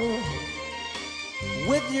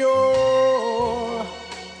 with your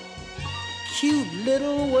cute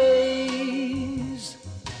little ways.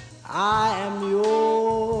 I am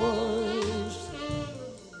yours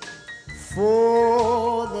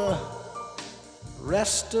for the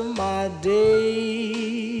rest of my days,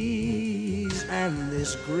 and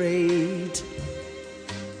this great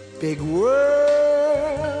big world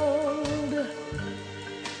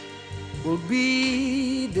will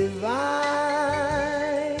be divine,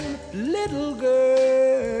 little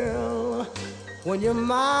girl, when you're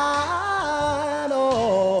mine,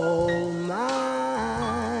 all mine,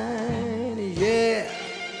 yeah.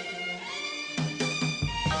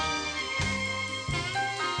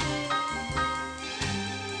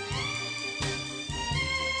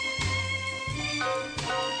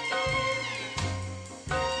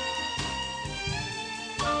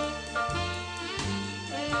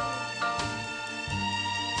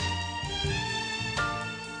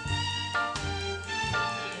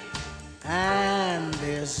 And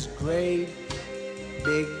this great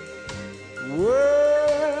big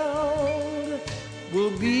world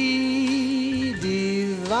will be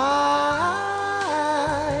divine,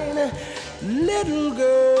 little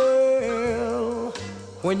girl,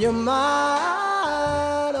 when you're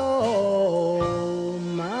mine, all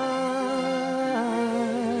mine.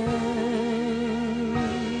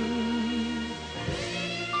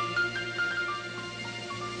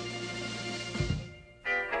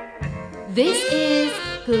 This is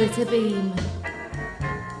Glitter Beam.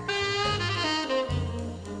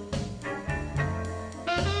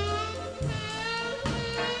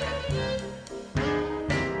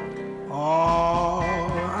 Oh,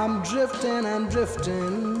 I'm drifting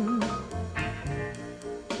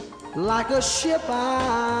like a ship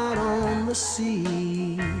out on the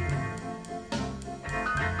sea.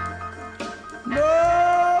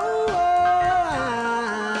 No,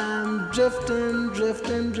 I'm drifting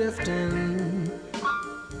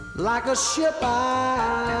like a ship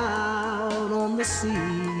out on the sea.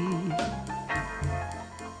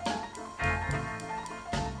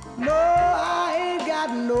 No, I ain't got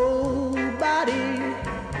nobody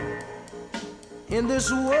in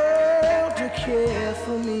this world to care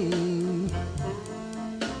for me.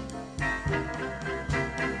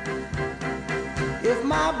 If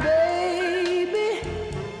my baby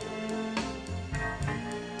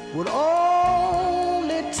would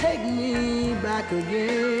only take me back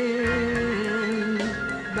again.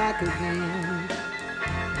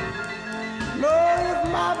 No, if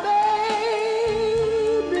my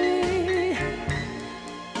baby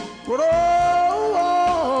would only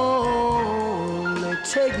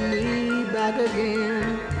take me back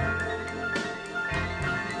again.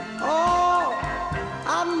 Oh,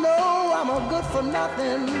 I know I'm a good for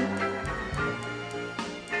nothing.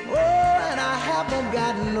 Oh, and I haven't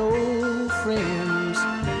got no friends.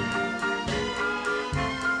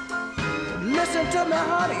 Listen to me,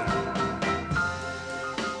 honey.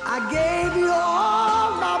 I gave you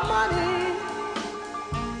all my money.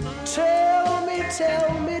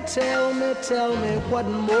 Tell me, what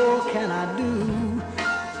more can I do?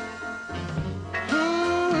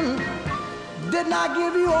 Didn't I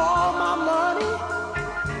give you all my money?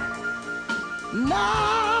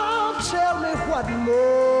 Now tell me, what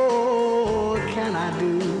more can I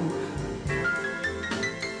do?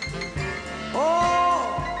 Oh,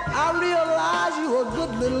 I realize you're a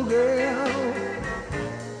good little girl,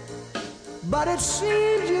 but it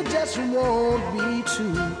seems you just won't be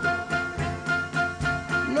true.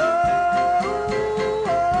 No,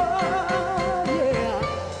 yeah.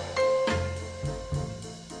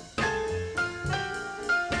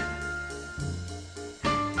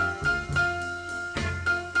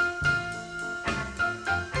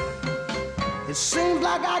 It seems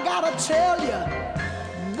like I gotta tell you,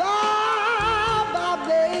 bye, bye,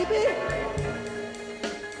 baby.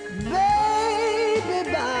 Baby,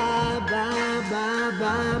 bye, bye, bye,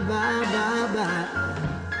 bye, bye, bye, bye.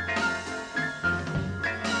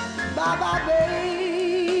 Bye bye,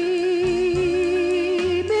 baby.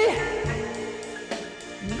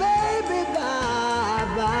 Baby, bye,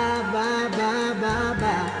 bye, bye, bye, bye,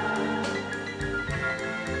 bye.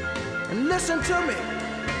 And listen to me.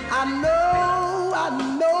 I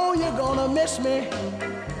know you're gonna miss me.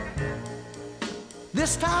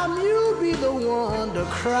 This time you'll be the one to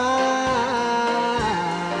cry.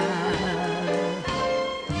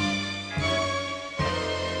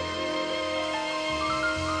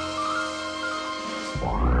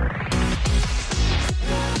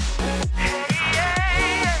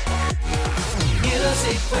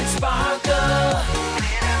 Music with sparkle.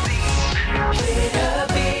 Glitter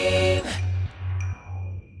beam.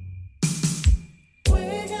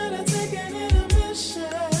 We're gonna take an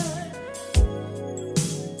intermission.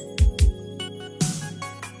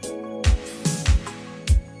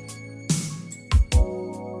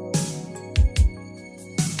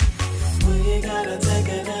 We gotta take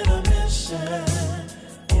an intermission.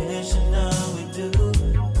 Yes, you know we do.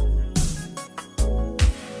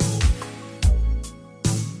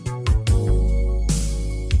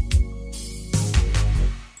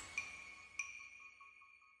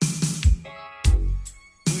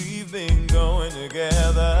 We've been going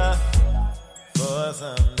together for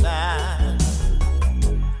some time.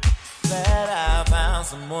 Glad I found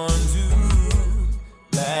someone to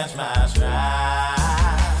latch my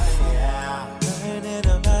stride. Yeah, learning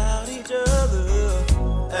about each other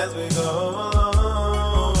as we go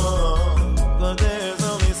along. But there's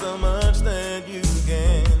only so much that you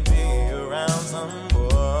can be around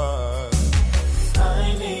someone.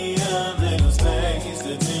 I need a little space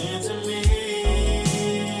to tend to me.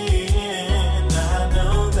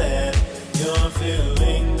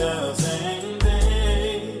 Feeling the same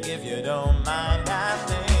thing. If you don't mind, I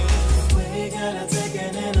think we gotta take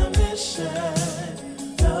an intermission.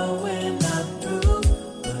 No, we're not through,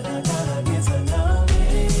 but I gotta get to know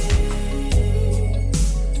me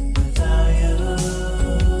without you.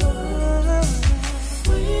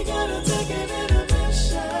 We gotta take an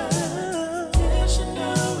intermission. Yes, you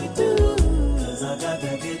know we do, 'cause I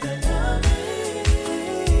gotta get to know me.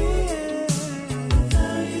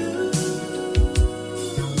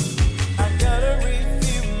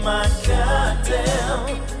 my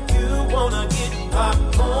cocktail. You wanna get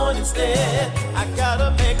popcorn instead? I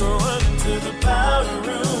gotta make a run to the powder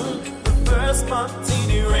room. The first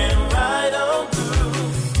martini ran right on through.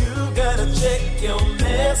 You gotta check your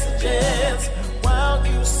messages while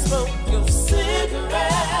you smoke your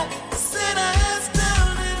cigarette. Sit ass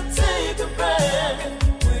down and take a breath.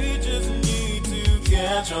 We just need to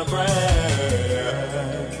catch our breath.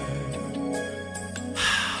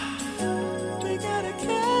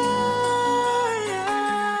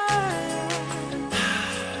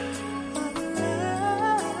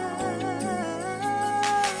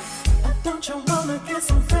 Don't you wanna get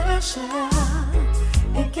some fresh air?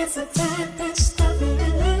 It gets a tad bit stuffy in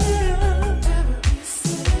here. Every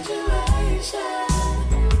situation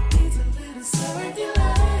needs a little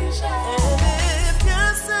circulation. And if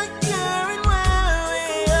you're secure in where we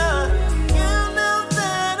are, you know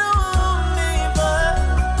that I won't leave her.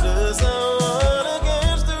 'Cause I wanna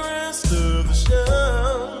catch the rest of the show.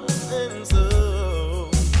 And so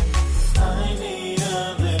I need a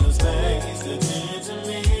little space to tend to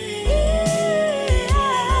me.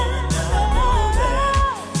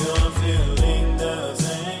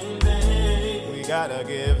 Gotta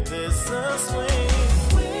give this a swing.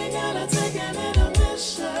 We gotta take an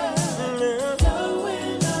intermission. No,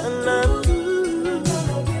 we're not through. I'm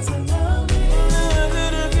gonna get to know me. I'm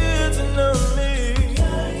gonna get to know me.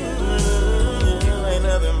 Ain't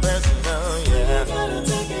nothing personal, yeah. We gotta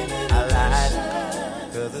take an intermission. I lied,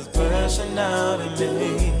 'cause it's personal to me.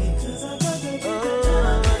 'Cause I gotta get to know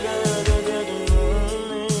me.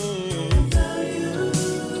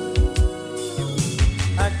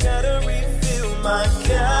 I gotta refill my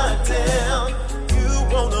cocktail. You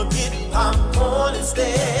wanna get popcorn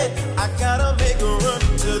instead? I gotta make a run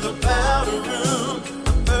to the powder room.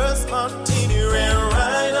 The first martini ran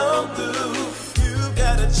right on through. You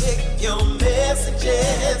gotta check your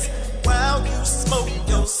messages while you smoke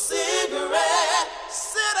your cigarette.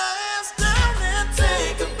 Sit ass down and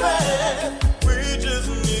take a breath. We just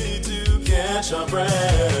need to catch our breath.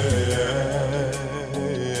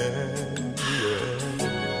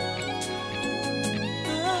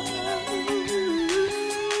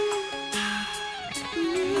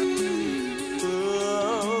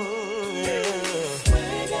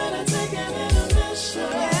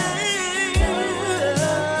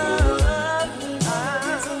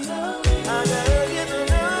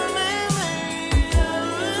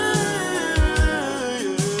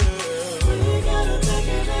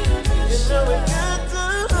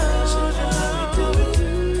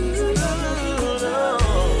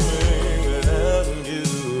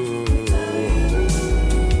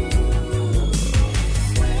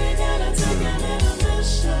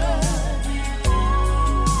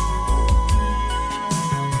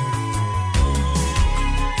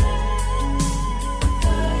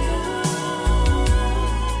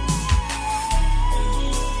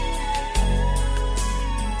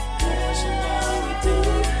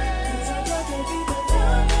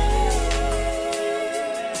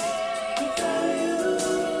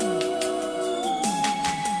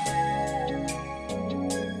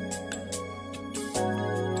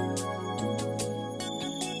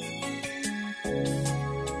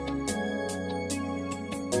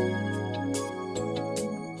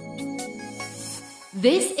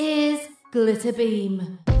 This is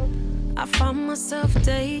Glitterbeam. I found myself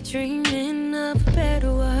daydreaming of a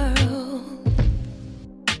better world.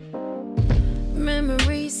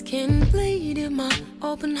 Memories can bleed in my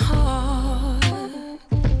open heart.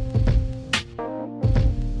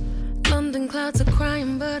 London clouds are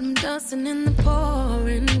crying, but I'm dancing in the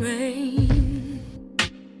pouring rain.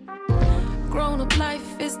 Grown-up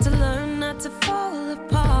life is to learn not to fall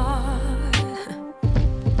apart.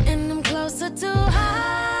 And I'm closer to high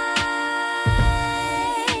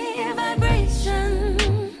vibration,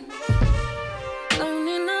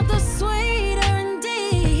 learning of the sweeter and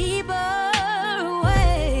deeper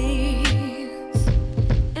ways.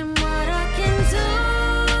 And what I can do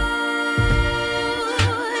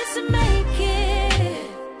is to make it,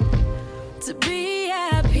 to be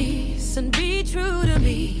at peace and be true to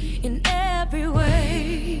me in every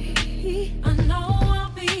way. I know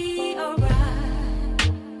I'll be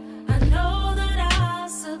alright. I know that I'll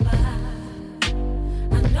survive.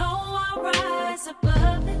 I know I'll rise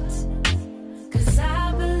above it, 'cause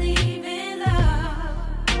I believe in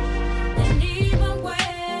love. And even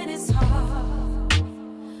when it's hard,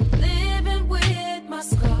 living with my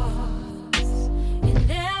scars, it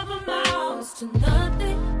never amounts to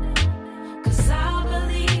nothing, 'cause I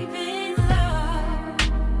believe in love.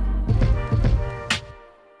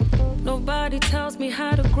 Nobody tells me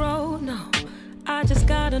how to grow, no, I just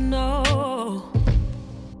gotta know.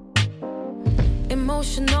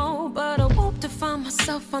 Emotional, but I won't define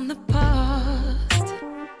myself on the past.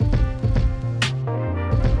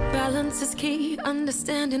 Balance is key,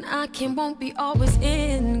 understanding I won't be always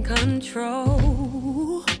in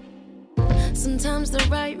control. Sometimes the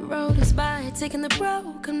right road is by taking the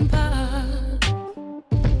broken path.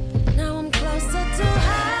 Now I'm closer to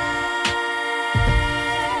high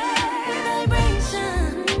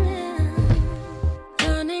vibration,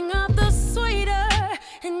 learning of the sweeter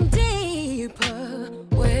and deeper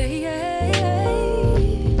way.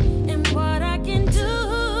 And what I can do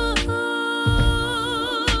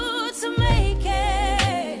to make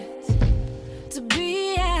it, to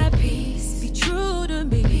be at peace, be true to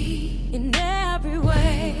me in every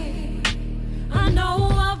way. I know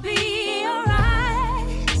I'll be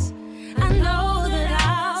alright. I know that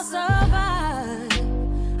I'll survive.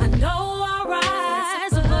 I know I'll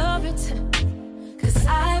rise above it, 'cause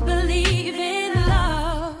I believe in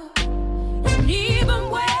love. And even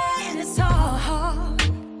when it's hard,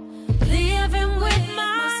 living with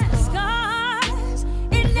my scars,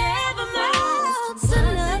 it never amounts to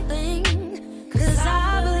nothing, 'cause I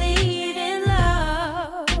believe in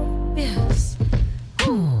love. Yes.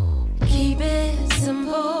 Keep it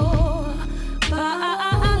simple,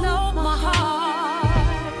 follow my heart.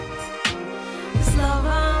 This love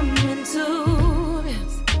I'm into,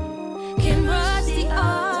 yes, can rush the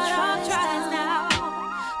art of tries now.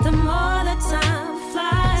 The more the time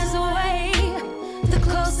flies away, the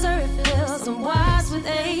closer it feels I'm wise with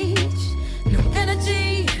age. No energy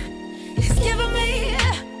is giving me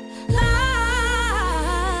life,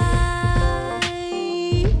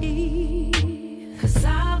 'cause I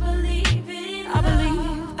believe in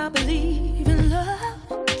love. I believe in love.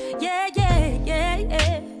 Yeah, yeah, yeah,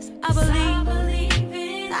 yes. I believe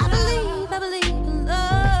in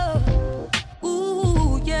love.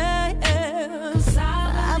 Ooh, yeah, yes. I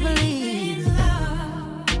believe in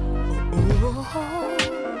love. Ooh.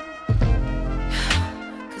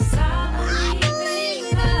 'Cause I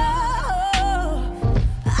believe in love.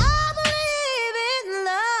 I believe in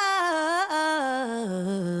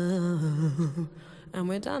love. And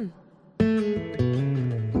we're done.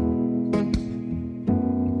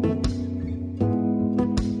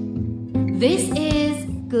 This is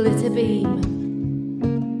Glitterbeam.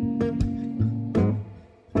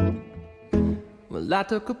 Well, I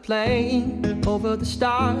took a plane over the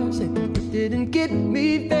stars and it didn't get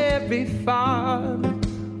me very far.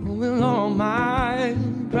 Well, all my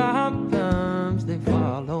problems, they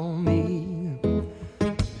follow me.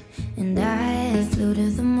 And I flew to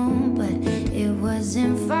the moon, but it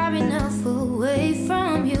wasn't far enough away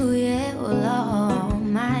from you. Yeah, well, all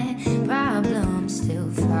my problems still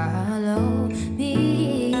follow me.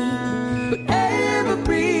 But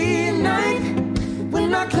every night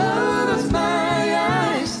when I close my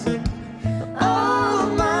eyes, all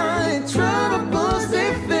my troubles,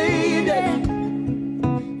 they faded.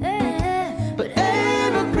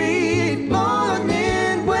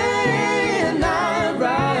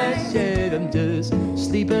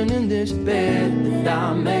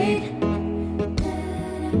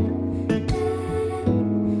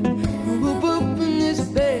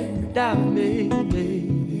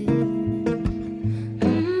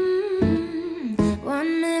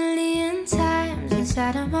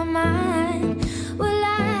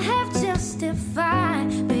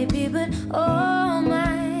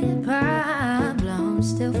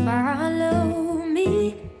 still follow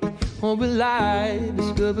me? Or will I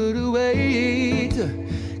discover the way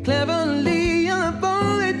to cleverly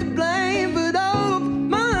avoid the blame? But all of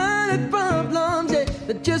my problems,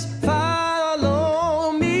 they just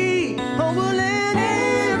follow me. Oh, well, and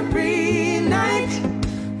every night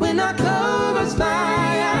when I close my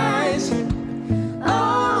eyes,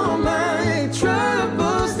 all my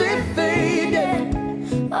troubles, they fade.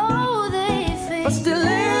 Oh, they fade. But still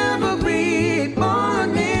every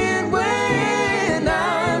morning when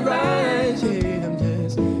I rise, yeah, I'm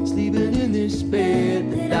just sleeping in this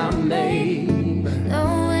bed that I made.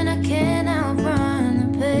 Knowing I can't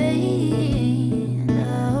outrun the pain.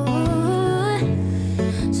 Oh,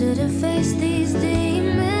 so to face these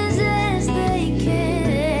demons as they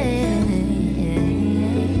can.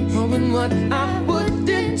 Oh, and what I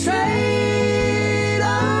wouldn't trade,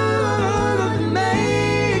 oh, to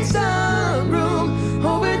make some room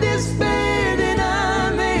over this bed that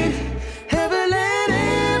I made. Heaven and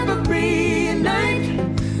every night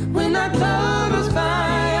when I close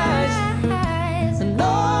my eyes, and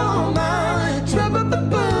all my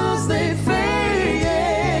troubles, they fade.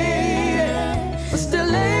 But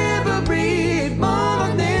still every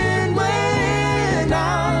morning when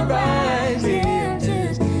I rise, yeah, I'm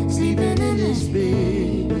just sleeping in this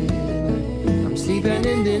bed. I'm sleeping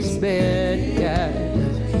in this bed, yeah,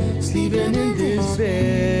 just sleeping in this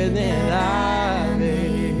bed that I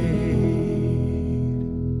made.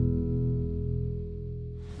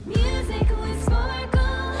 Music with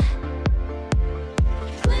sparkle.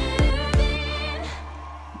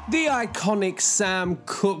 The iconic Sam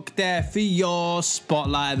Cooke there for your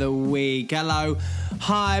Spotlight of the Week. Hello,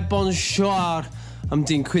 hi, bonjour. I'm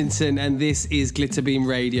Dean Quinton and this is Glitterbeam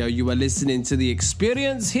Radio. You are listening to The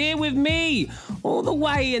Experience here with me all the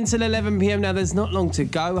way until 11 p.m. Now, there's not long to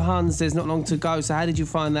go, Hans. There's not long to go. So how did you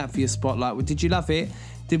find that for your Spotlight? Did you love it?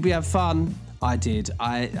 Did we have fun? I did.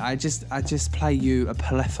 I just play you a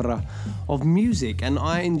plethora of music and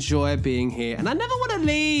I enjoy being here. And I never want to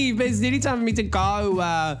leave. It's nearly time for me to go.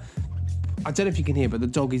 I don't know if you can hear, but the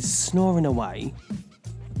dog is snoring away.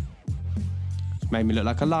 Made me look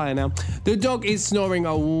like a liar now. The dog is snoring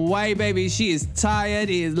away, baby. She is tired.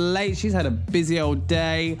 It is late. She's had a busy old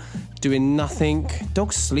day doing nothing.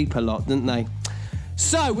 Dogs sleep a lot, don't they?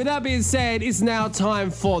 So, with that being said, it's now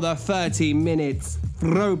time for the 30 minutes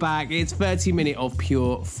throwback. It's 30 minutes of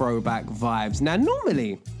pure throwback vibes. Now,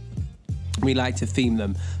 normally, we like to theme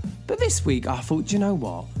them. But this week, I thought, do you know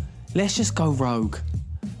what? Let's just go rogue.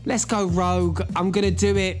 Let's go rogue. I'm going to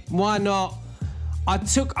do it. Why not? I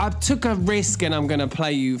took a risk and I'm going to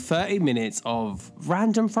play you 30 minutes of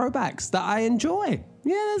random throwbacks that I enjoy.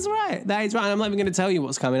 Yeah, that's right. That is right. And I'm not even going to tell you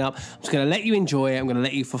what's coming up. I'm just going to let you enjoy it. I'm going to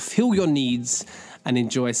let you fulfill your needs and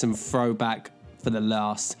enjoy some throwback for the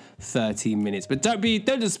last 30 minutes. But don't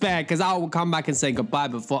despair, because I will come back and say goodbye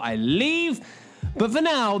before I leave. But for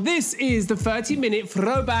now, this is the 30-minute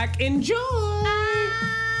throwback. Enjoy!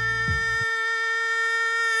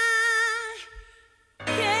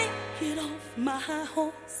 Can't get off my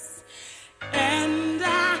horse, and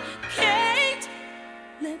I can't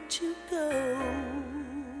let you go.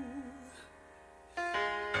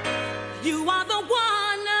 You are the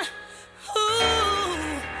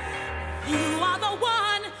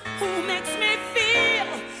one who makes me feel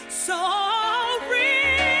so real.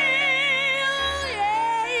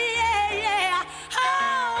 Yeah.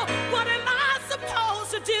 Oh, what am I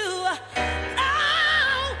supposed to do?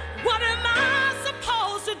 Oh, what am I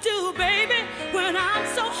supposed to do, baby, when I'm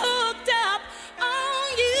so hooked up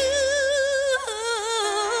on you?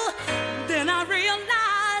 Then I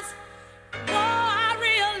realize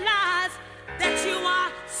that you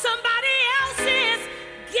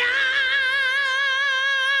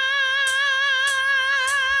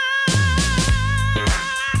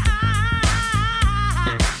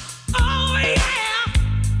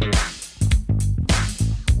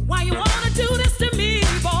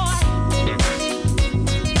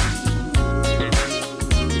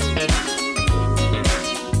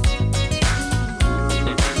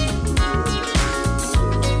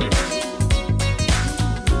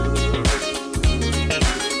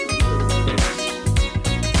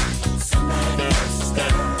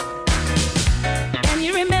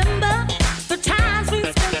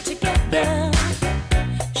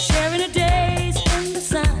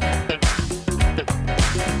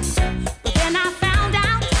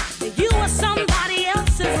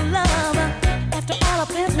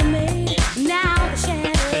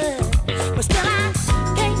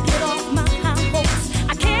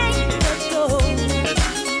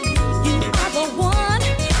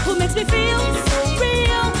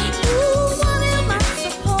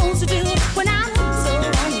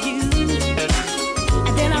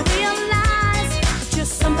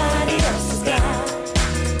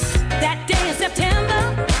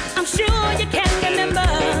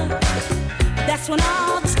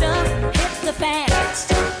You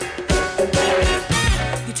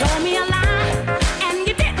told me a lie, and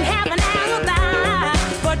you didn't have an alibi.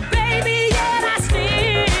 But baby, yet I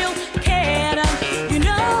still cared. You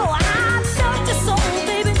know I loved you so,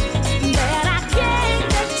 baby, that I can't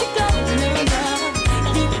let you go. No, no.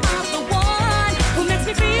 You are the one who makes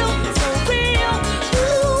me feel so real.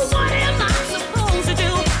 Ooh, what am I supposed to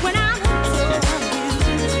do when I'm hooked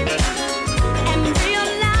on you? And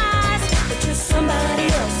realize that you're somebody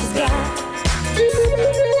else's guy.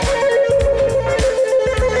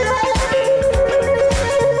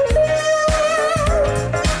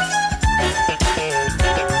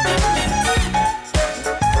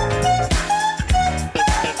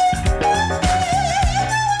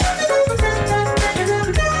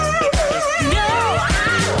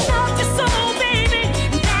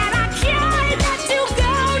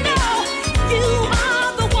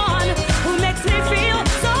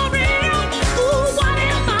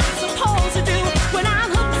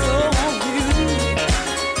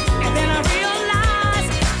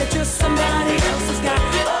 Somebody else's guy.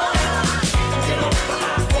 Get off my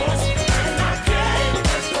high horse, and I can't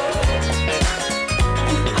let go.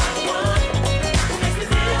 You are the one who makes me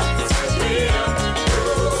feel so real.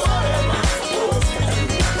 Ooh, what am I supposed to do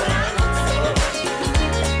when I'm hooked on you?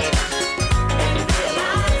 And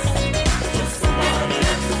realize that you're somebody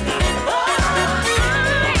else's guy.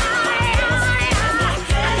 I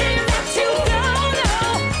can't let you go, no.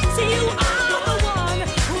 See, you are the one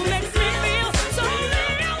who makes me feel so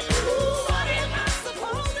real.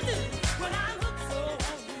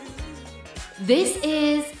 This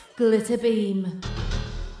is Glitter Beam.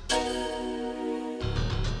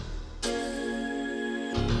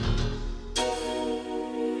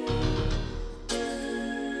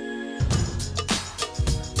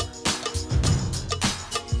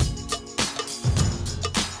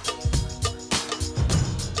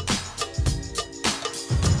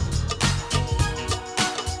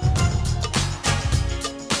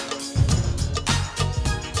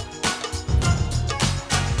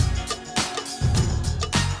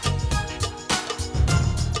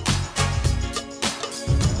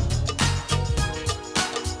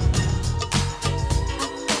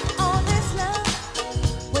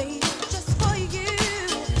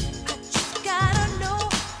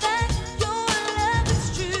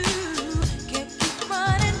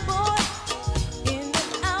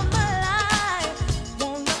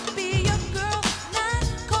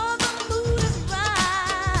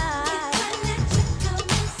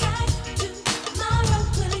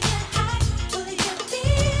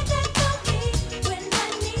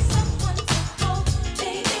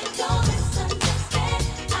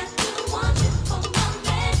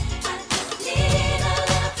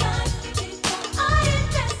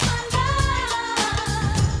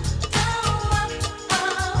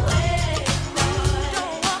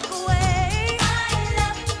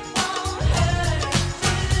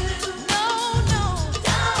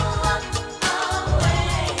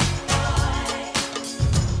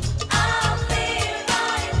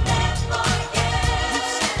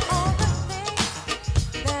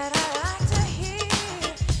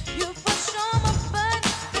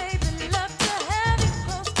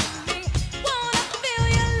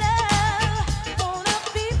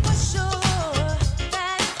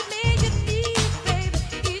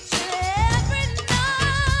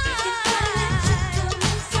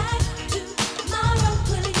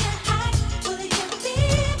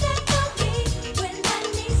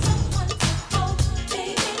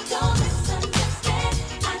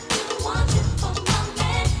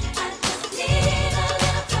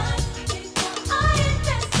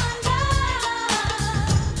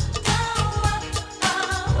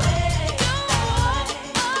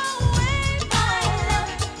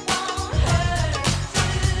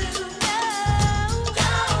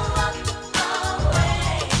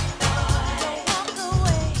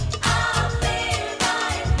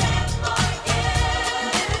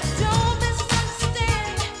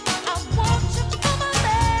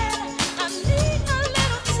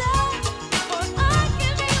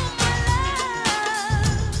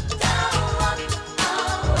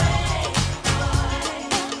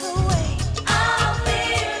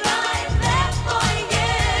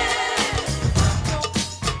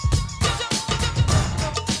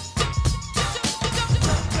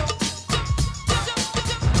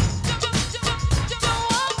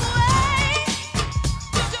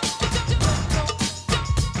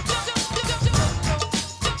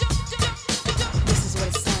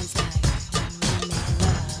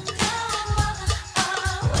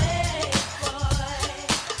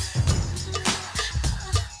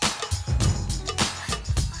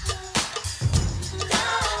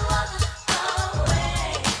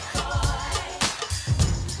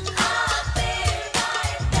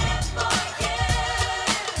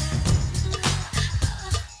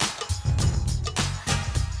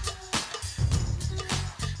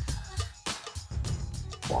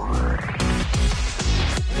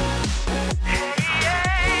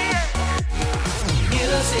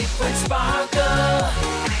 perfect sparkle.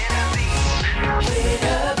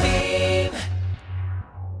 Glitter beam.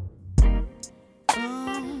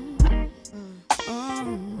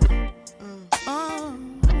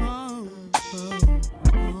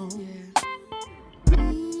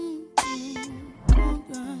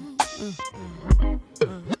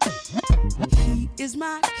 He is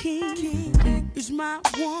my king, he is my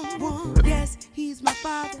one. Yes, he's my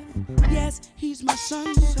father, yes, he's my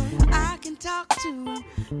son. I can talk to him,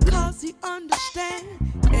 cause he understands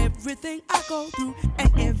everything I go through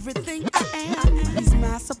and everything I am. He's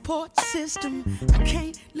my support system, I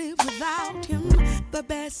can't live without him. The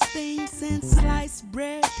best thing since sliced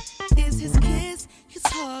bread is his kiss, his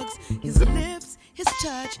hugs, his lips, his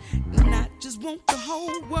touch. And I just want the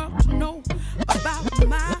whole world to know about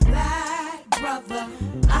my black brother.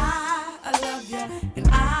 I love you and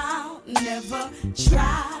I'll never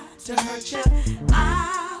try to hurt you.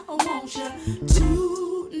 I want you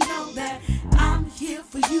to know that I'm here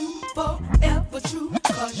for you forever true.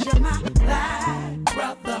 Cause you're my black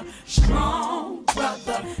brother, strong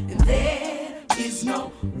brother, and there is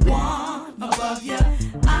no one above you.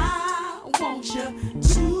 I want you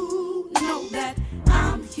to know that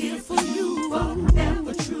I'm here for you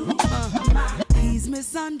forever true. He's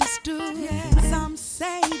misunderstood. Some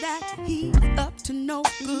say that he's up to no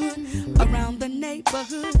good around the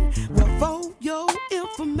neighborhood. Well, for your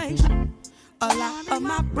information, a lot of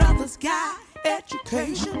my brothers got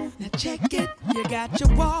education. Now check it. You got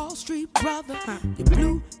your Wall Street brother, your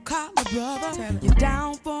blue collar brother, you're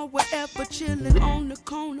down for whatever, chilling on the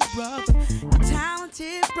corner brother, your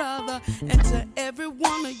talented brother, and to every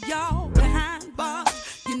one of y'all behind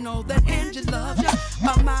bars, you know that Angie loves you.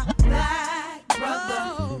 My black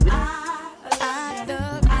brother, I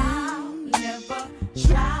love you. I'll never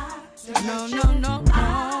try to hurt you. No. I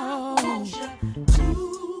want you to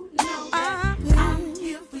know that I'm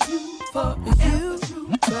here for you forever true.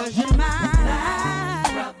 Cause you're my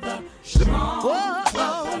brother, strong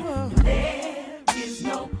brother. There is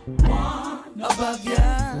no one above you.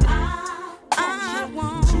 I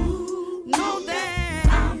want to know that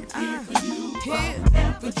I'm here for you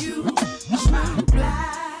forever true. My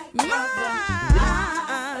black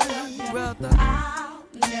brother, I'll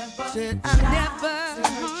never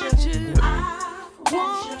hurt you. I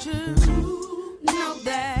want you to know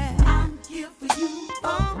that I'm here for you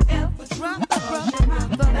forever true.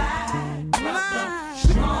 Brother,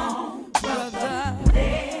 strong brother.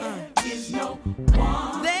 There is no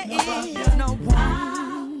one. There is no one. I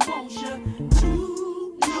want you to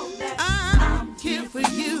know that I'm here for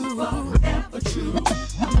you forever true.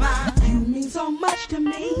 You mean so much to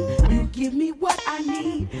me. You give me what I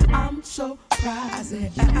need. I'm so proud. I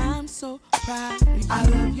said I'm so proud. I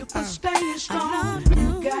love you for staying strong.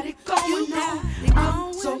 You got it going now.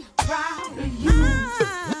 I'm so proud of you.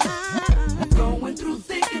 Going through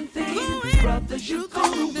thick and thin, brothers, you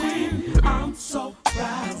gonna win. I'm so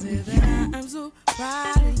proud of you. I'm so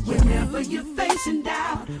proud of you. Whenever you're facing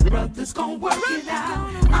doubt, brothers gonna work it out.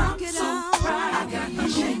 I'm so proud. I got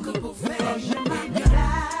unshakable faith. You're my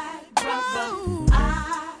black brother.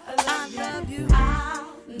 I love you. I'll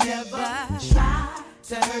never try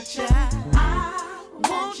to hurt you. I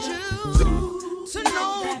want you to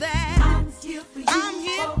know that I'm here for you.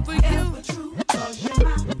 Cause you're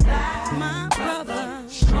my brother,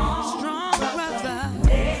 strong brother.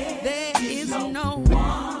 There is no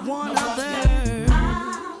one other.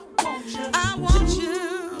 I want you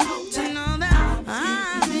to know that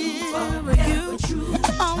I'm here for you.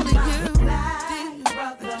 Only you.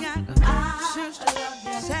 I'll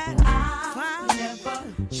never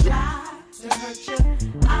try to hurt you.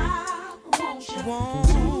 I want you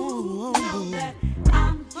to know that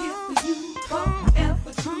I'm here for you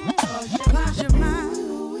forever true. Cause you're mine.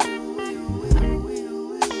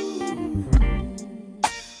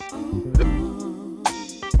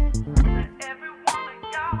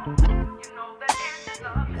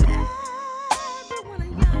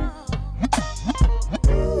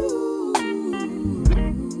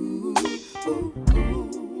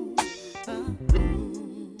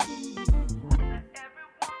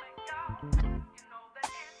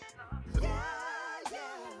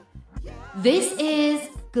 This is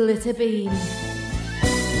Glitter Beam.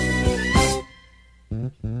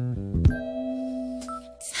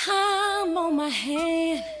 Time on my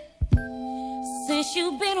hand since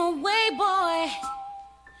you've been away, boy.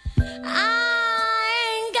 I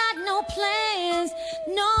ain't got no plans.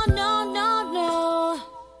 No.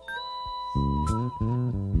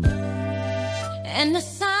 And the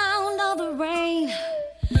sound of the rain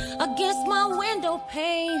against my window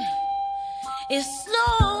pane is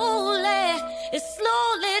slowly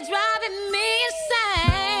driving me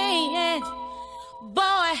insane.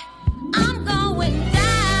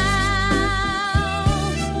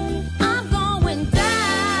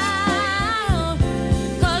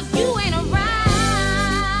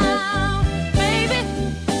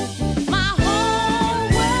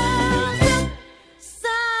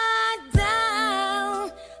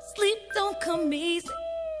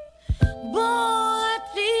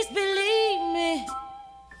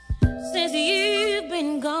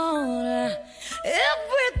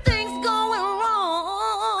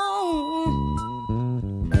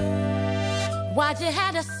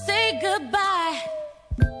 had to say goodbye.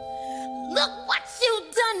 Look what you've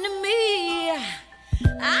done to me.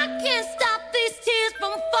 I can't stop these tears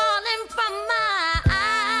from falling from my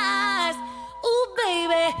eyes. Ooh,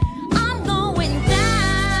 baby, I'm going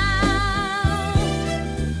down.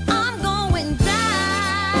 I'm going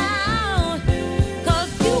down. 'Cause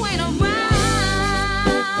you ain't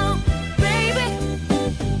around, baby.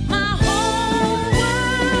 My whole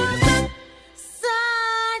world's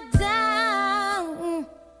upside down.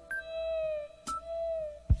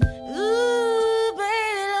 Ooh,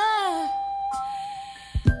 baby, love,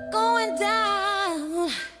 going down,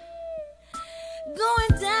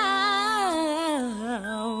 going down.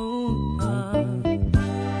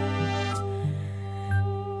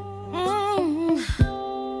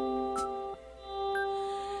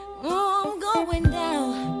 I'm going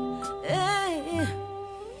down. Hey.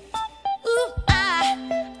 Ooh, I'm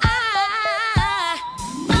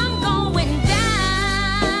going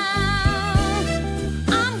down.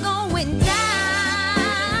 I'm going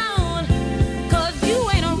down. 'Cause you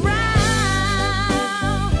ain't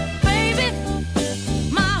around, baby.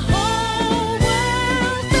 My whole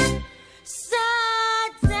world's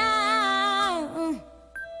upside down.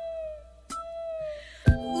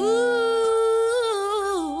 Ooh,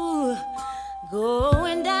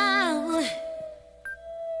 going down,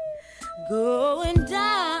 going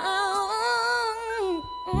down.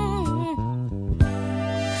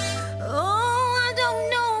 Oh, I don't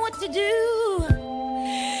know what to do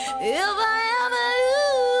if I ever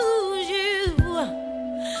lose you.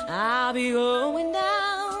 I'll be going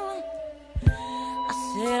down. I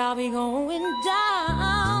said I'll be going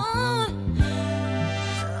down.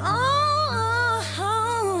 Oh,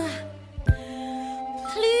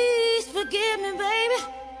 please forgive me, baby.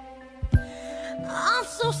 I'm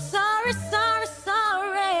so sorry, sorry,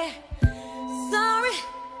 sorry, sorry.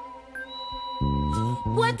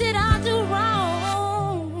 What did I do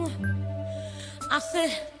wrong? I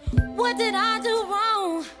said, what did I do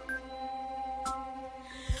wrong?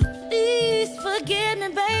 Please forgive me,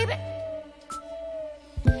 baby,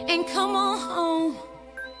 and come on home.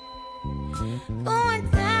 Going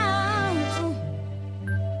down,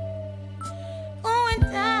 going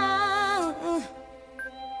down,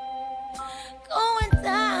 going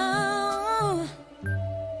down.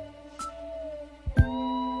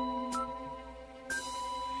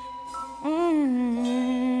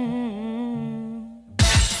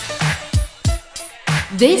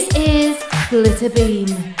 This is Glitter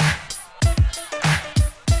Beam.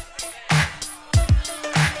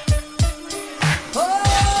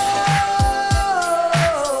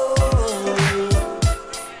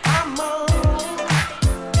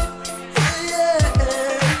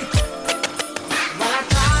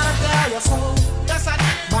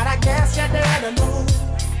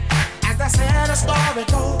 Story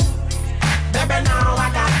goes, baby, now I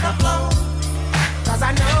got the flow, 'cause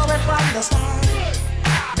I know it from the start.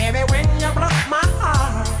 Baby, when you broke my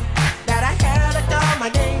heart, that I had to come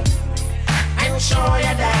again and show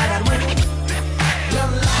you that I'd win. You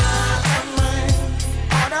lied to me.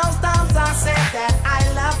 All those times I said that I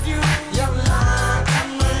loved you, you lied to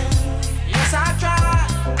me. Yes, I tried,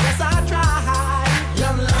 yes, I tried. You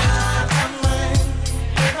lied to me.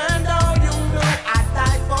 Even though you knew I'd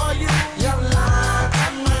die for you, you lied to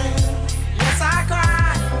me. Yes, I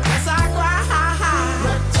cried, yes, I cried.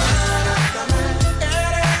 Return of the man.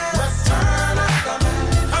 It is. Return of the man.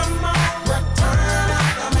 Come on. Return of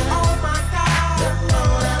the man. Oh my God. You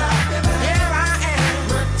know that I've been there. Here I am.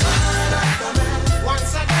 Return of the man.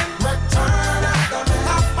 Once again. Return of the man.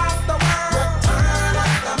 Top of the world. Return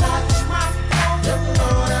of the man. Watch my flow. You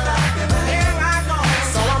know that I've been there. Here I go.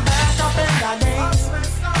 So I'm back up in the game.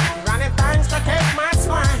 Running things to take my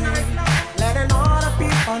swing. Letting all the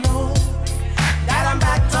people know that I'm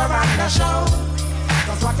back to run the show.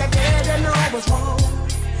 'Cause what you did, you know was wrong.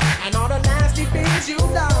 And all the nasty things you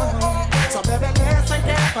done. So baby, listen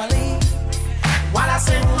carefully while I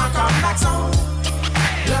sing my comeback song.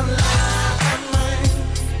 You lied to me.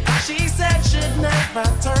 She said she'd never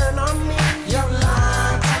turn on me. You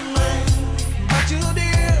lied to me. But you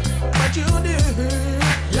did, but you did.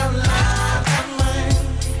 You lied to me.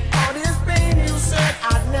 All this pain you said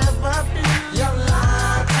I'd never feel. You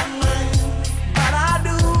lied to me. But I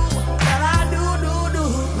do, do.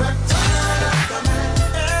 Return of the man.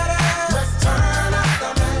 It is. Return of the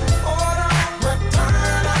man. Hold on.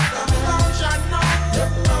 Return of the man. Don't you know? You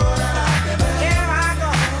know that I've been there. Here I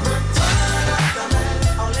go. Return of the man.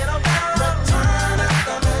 A little girl. Return of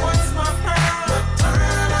the man. Once more.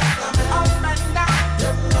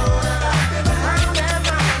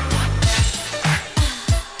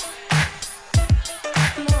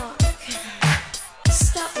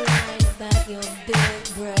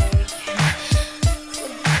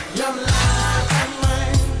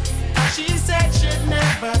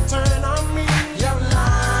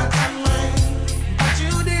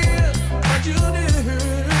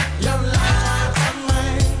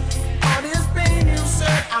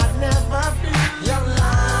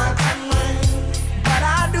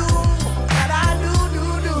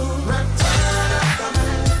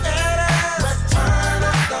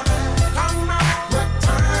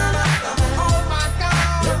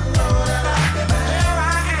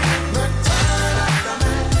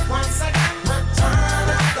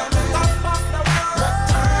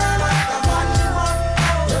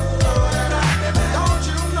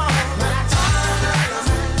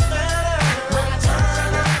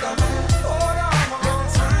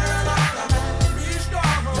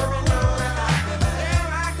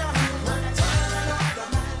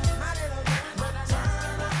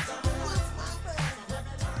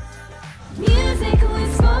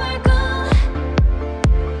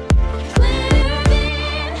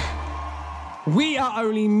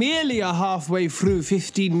 only merely a halfway through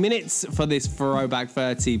 15 minutes for this Throwback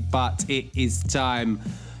 30, but it is time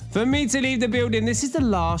for me to leave the building. This is the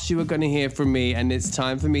last you are going to hear from me, and it's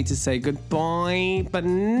time for me to say goodbye, but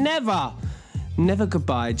never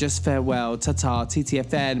goodbye, just farewell, ta-ta,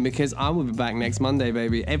 TTFN, because I will be back next Monday,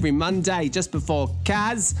 baby. Every Monday, just before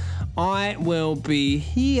Kaz, I will be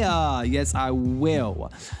here. Yes, I will.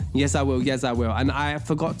 And I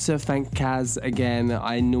forgot to thank Kaz again.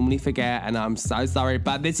 I normally forget, and I'm so sorry,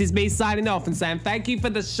 but this is me signing off and saying thank you for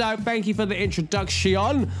the show. Thank you for the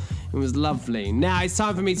introduction. It was lovely. Now it's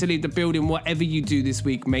time for me to leave the building. Whatever you do this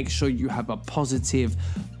week, make sure you have a positive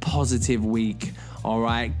week. All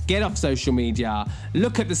right, get off social media,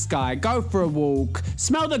 look at the sky, go for a walk,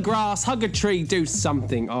 smell the grass, hug a tree, do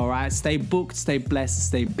something. All right, stay booked, stay blessed,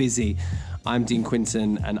 stay busy. I'm Dean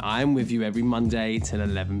Quinton, and I'm with you every Monday till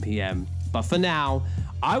 11 p.m. But for now,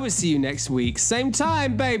 I will see you next week. Same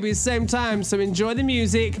time, baby, same time. So enjoy the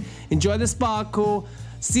music, enjoy the sparkle.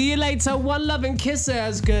 See you later. One love and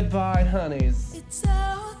kisses. Goodbye, honeys. It's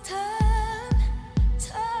our time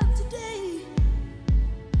today.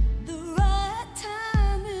 The right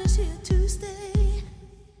time is here to stay.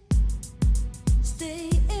 Stay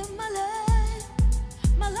in my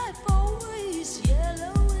life always.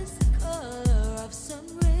 Yellow is the color of sun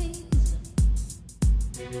rays.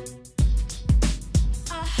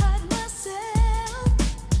 I hide myself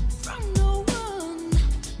from no one.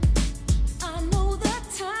 I know that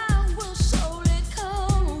time will surely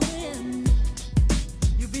come when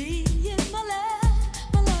you be in my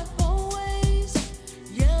life always.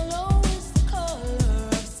 Yellow is the color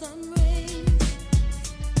of sun rays.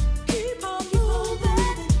 Keep on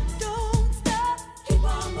moving, don't stop. Keep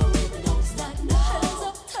on moving, don't stop. No hands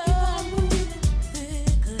up, turn,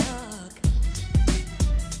 big luck.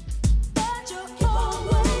 But you're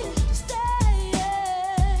always staying.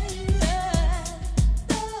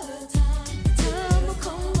 The time will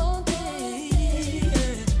come one day.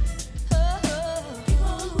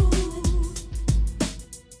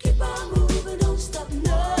 Keep on moving, don't stop,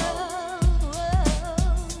 no.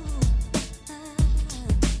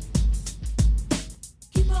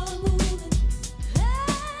 Keep on moving,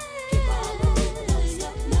 keep on moving, don't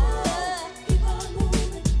stop, no. Keep on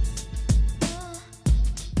moving.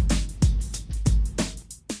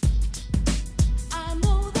 I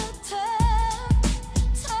know the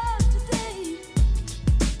time today.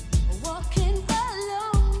 Walking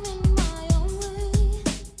alone in my own way.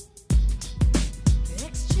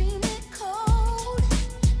 Extremely cold,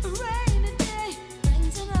 rainy day.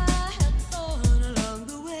 Friends and I have fun along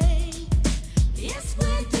the way. Yes,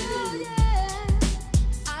 we do, yeah.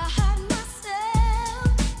 I hide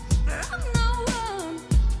myself from no one.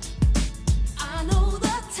 I know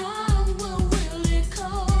that time will really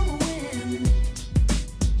come when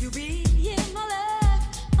you be in my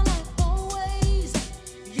life always.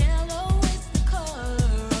 Yellow is the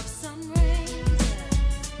color of sun rays.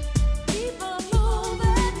 Keep on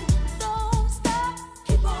moving, don't stop.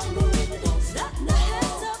 Keep on moving, don't stop. No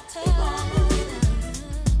hands up, keep on moving.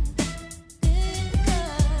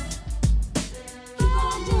 Keep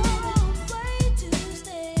on your own way to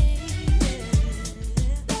stay.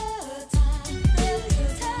 The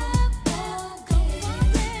time will come one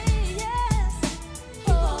day, yes.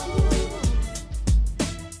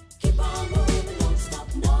 Keep on moving, don't stop,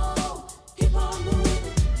 no. Keep on moving.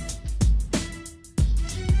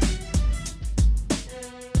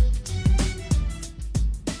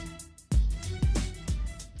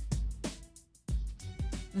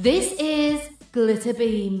 This is Glitter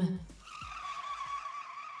Beam.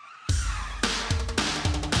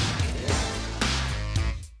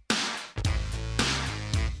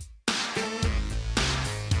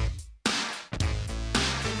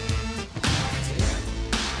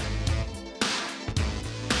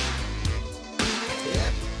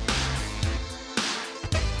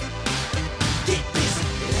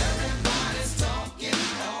 Everybody's talking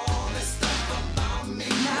all this stuff about me.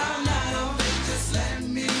 Now, just let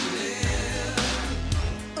me live.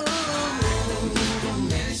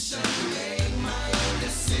 Permission, make my own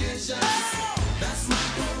decisions. That's my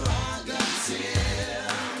prerogative.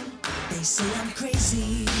 They say I'm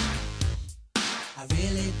crazy. I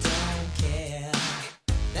really don't care.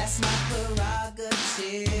 That's my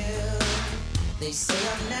prerogative. They say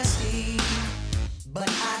I'm nasty, but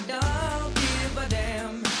I don't give a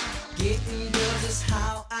damn. Getting girls is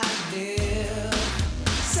how I live.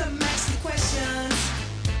 Some ask me questions.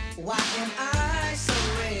 Why am I so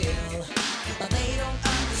real? But they don't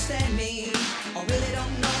understand me, or really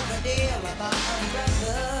don't know the deal about a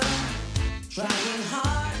brother trying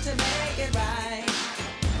hard to make it right.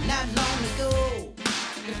 Not long ago,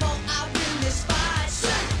 before I win this fight,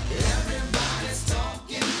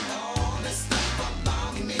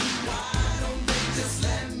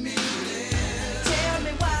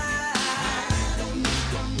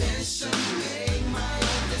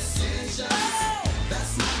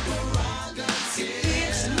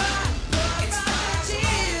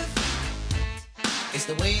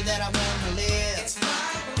 that I wanna live. It's my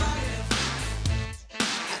prerogative.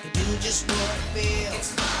 I can do just what I feel.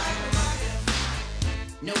 It's my prerogative.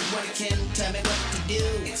 No one can tell me what to do.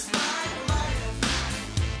 It's my prerogative.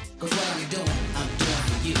 'Cause what I'm doing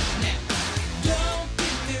for you now. Don't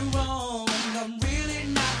get me wrong, I'm really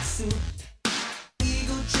not suited.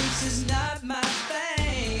 Ego trips is not my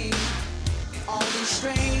thing. All these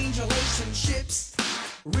strange relationships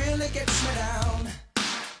really gets me down.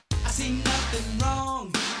 I see nothing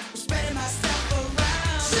wrong with spreading myself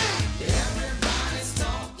around. Everybody's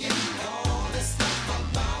talking all this stuff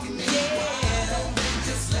about me. Yeah. Why don't they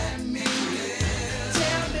just let me live?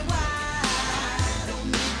 Tell me why. I don't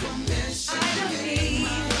need permission. I don't need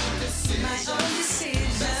my own decision.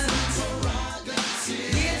 That's my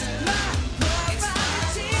prerogative. It's my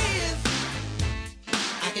prerogative.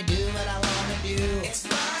 I can do what I wanna do. It's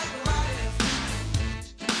my prerogative.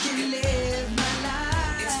 Can live my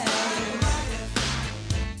life. It's my prerogative.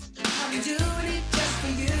 I'm doing it just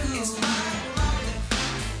for you. It's my prerogative.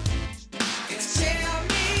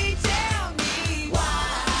 Tell me why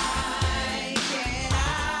can't I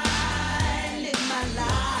live my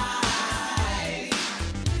life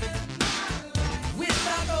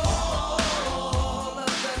without all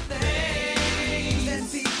of the things that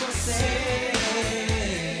people say?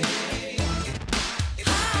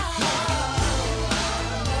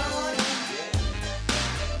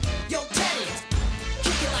 Yo, Teddy,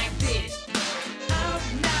 kick it like this. Out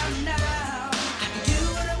now. I can do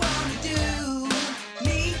what I wanna do.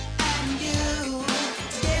 Me and you.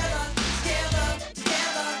 Together.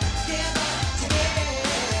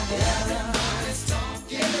 Everybody's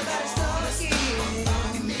talking.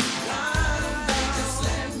 Why don't they just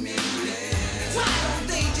let me live? Why don't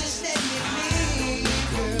they just let me live?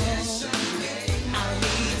 I don't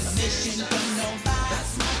need permission from nobody.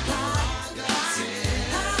 That's my prerogative.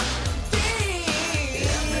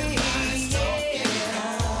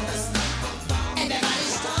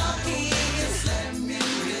 Everybody's talking. Just let me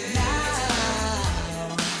live. Now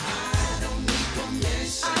I don't need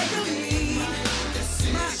permission. I don't need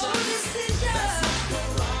my own decision. That's my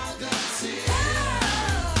prerogative.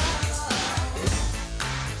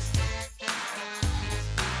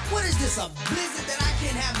 What is this, a blizzard that I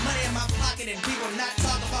can't have money in my pocket and people not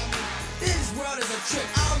talk about me? This world is a trip.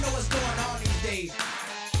 I don't know what's going on these days.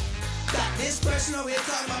 Got this person over here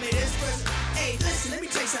talking about me, this person. Hey, listen, let me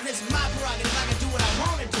tell you something. This is my prerogative. I can do what I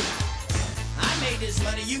want to do. I made this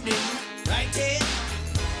money, you didn't. Right, Ted?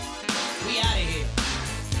 We out of here.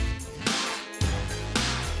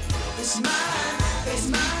 It's mine. It's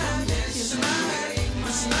mine. It's mine.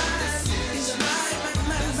 It's mine. It's mine.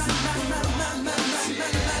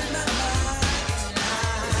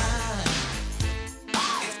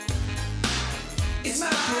 It's my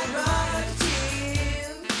prerogative.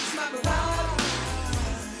 It's my prerogative.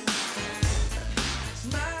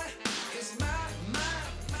 It's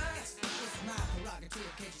my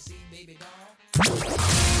prerogative. Can't you see, baby doll?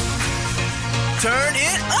 Turn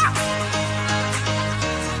it up.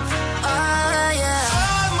 Oh, yeah.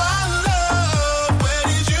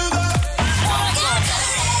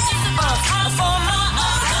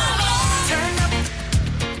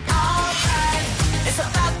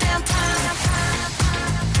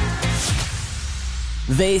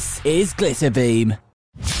 This is Glitterbeam.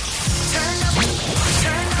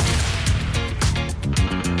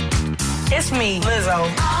 It's me, Lizzo.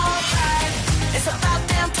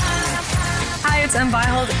 Hi, it's M.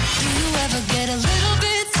 Byhold. Do you ever get a little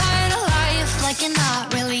bit tired of life? Like you're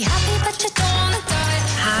not really happy, but you don't wanna die?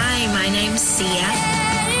 Hi, my name's Sia.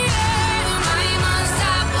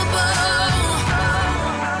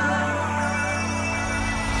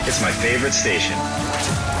 It's my favorite station.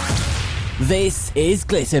 This is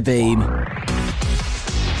Glitterbeam.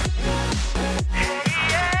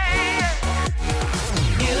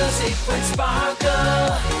 Music with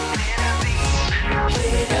sparkle.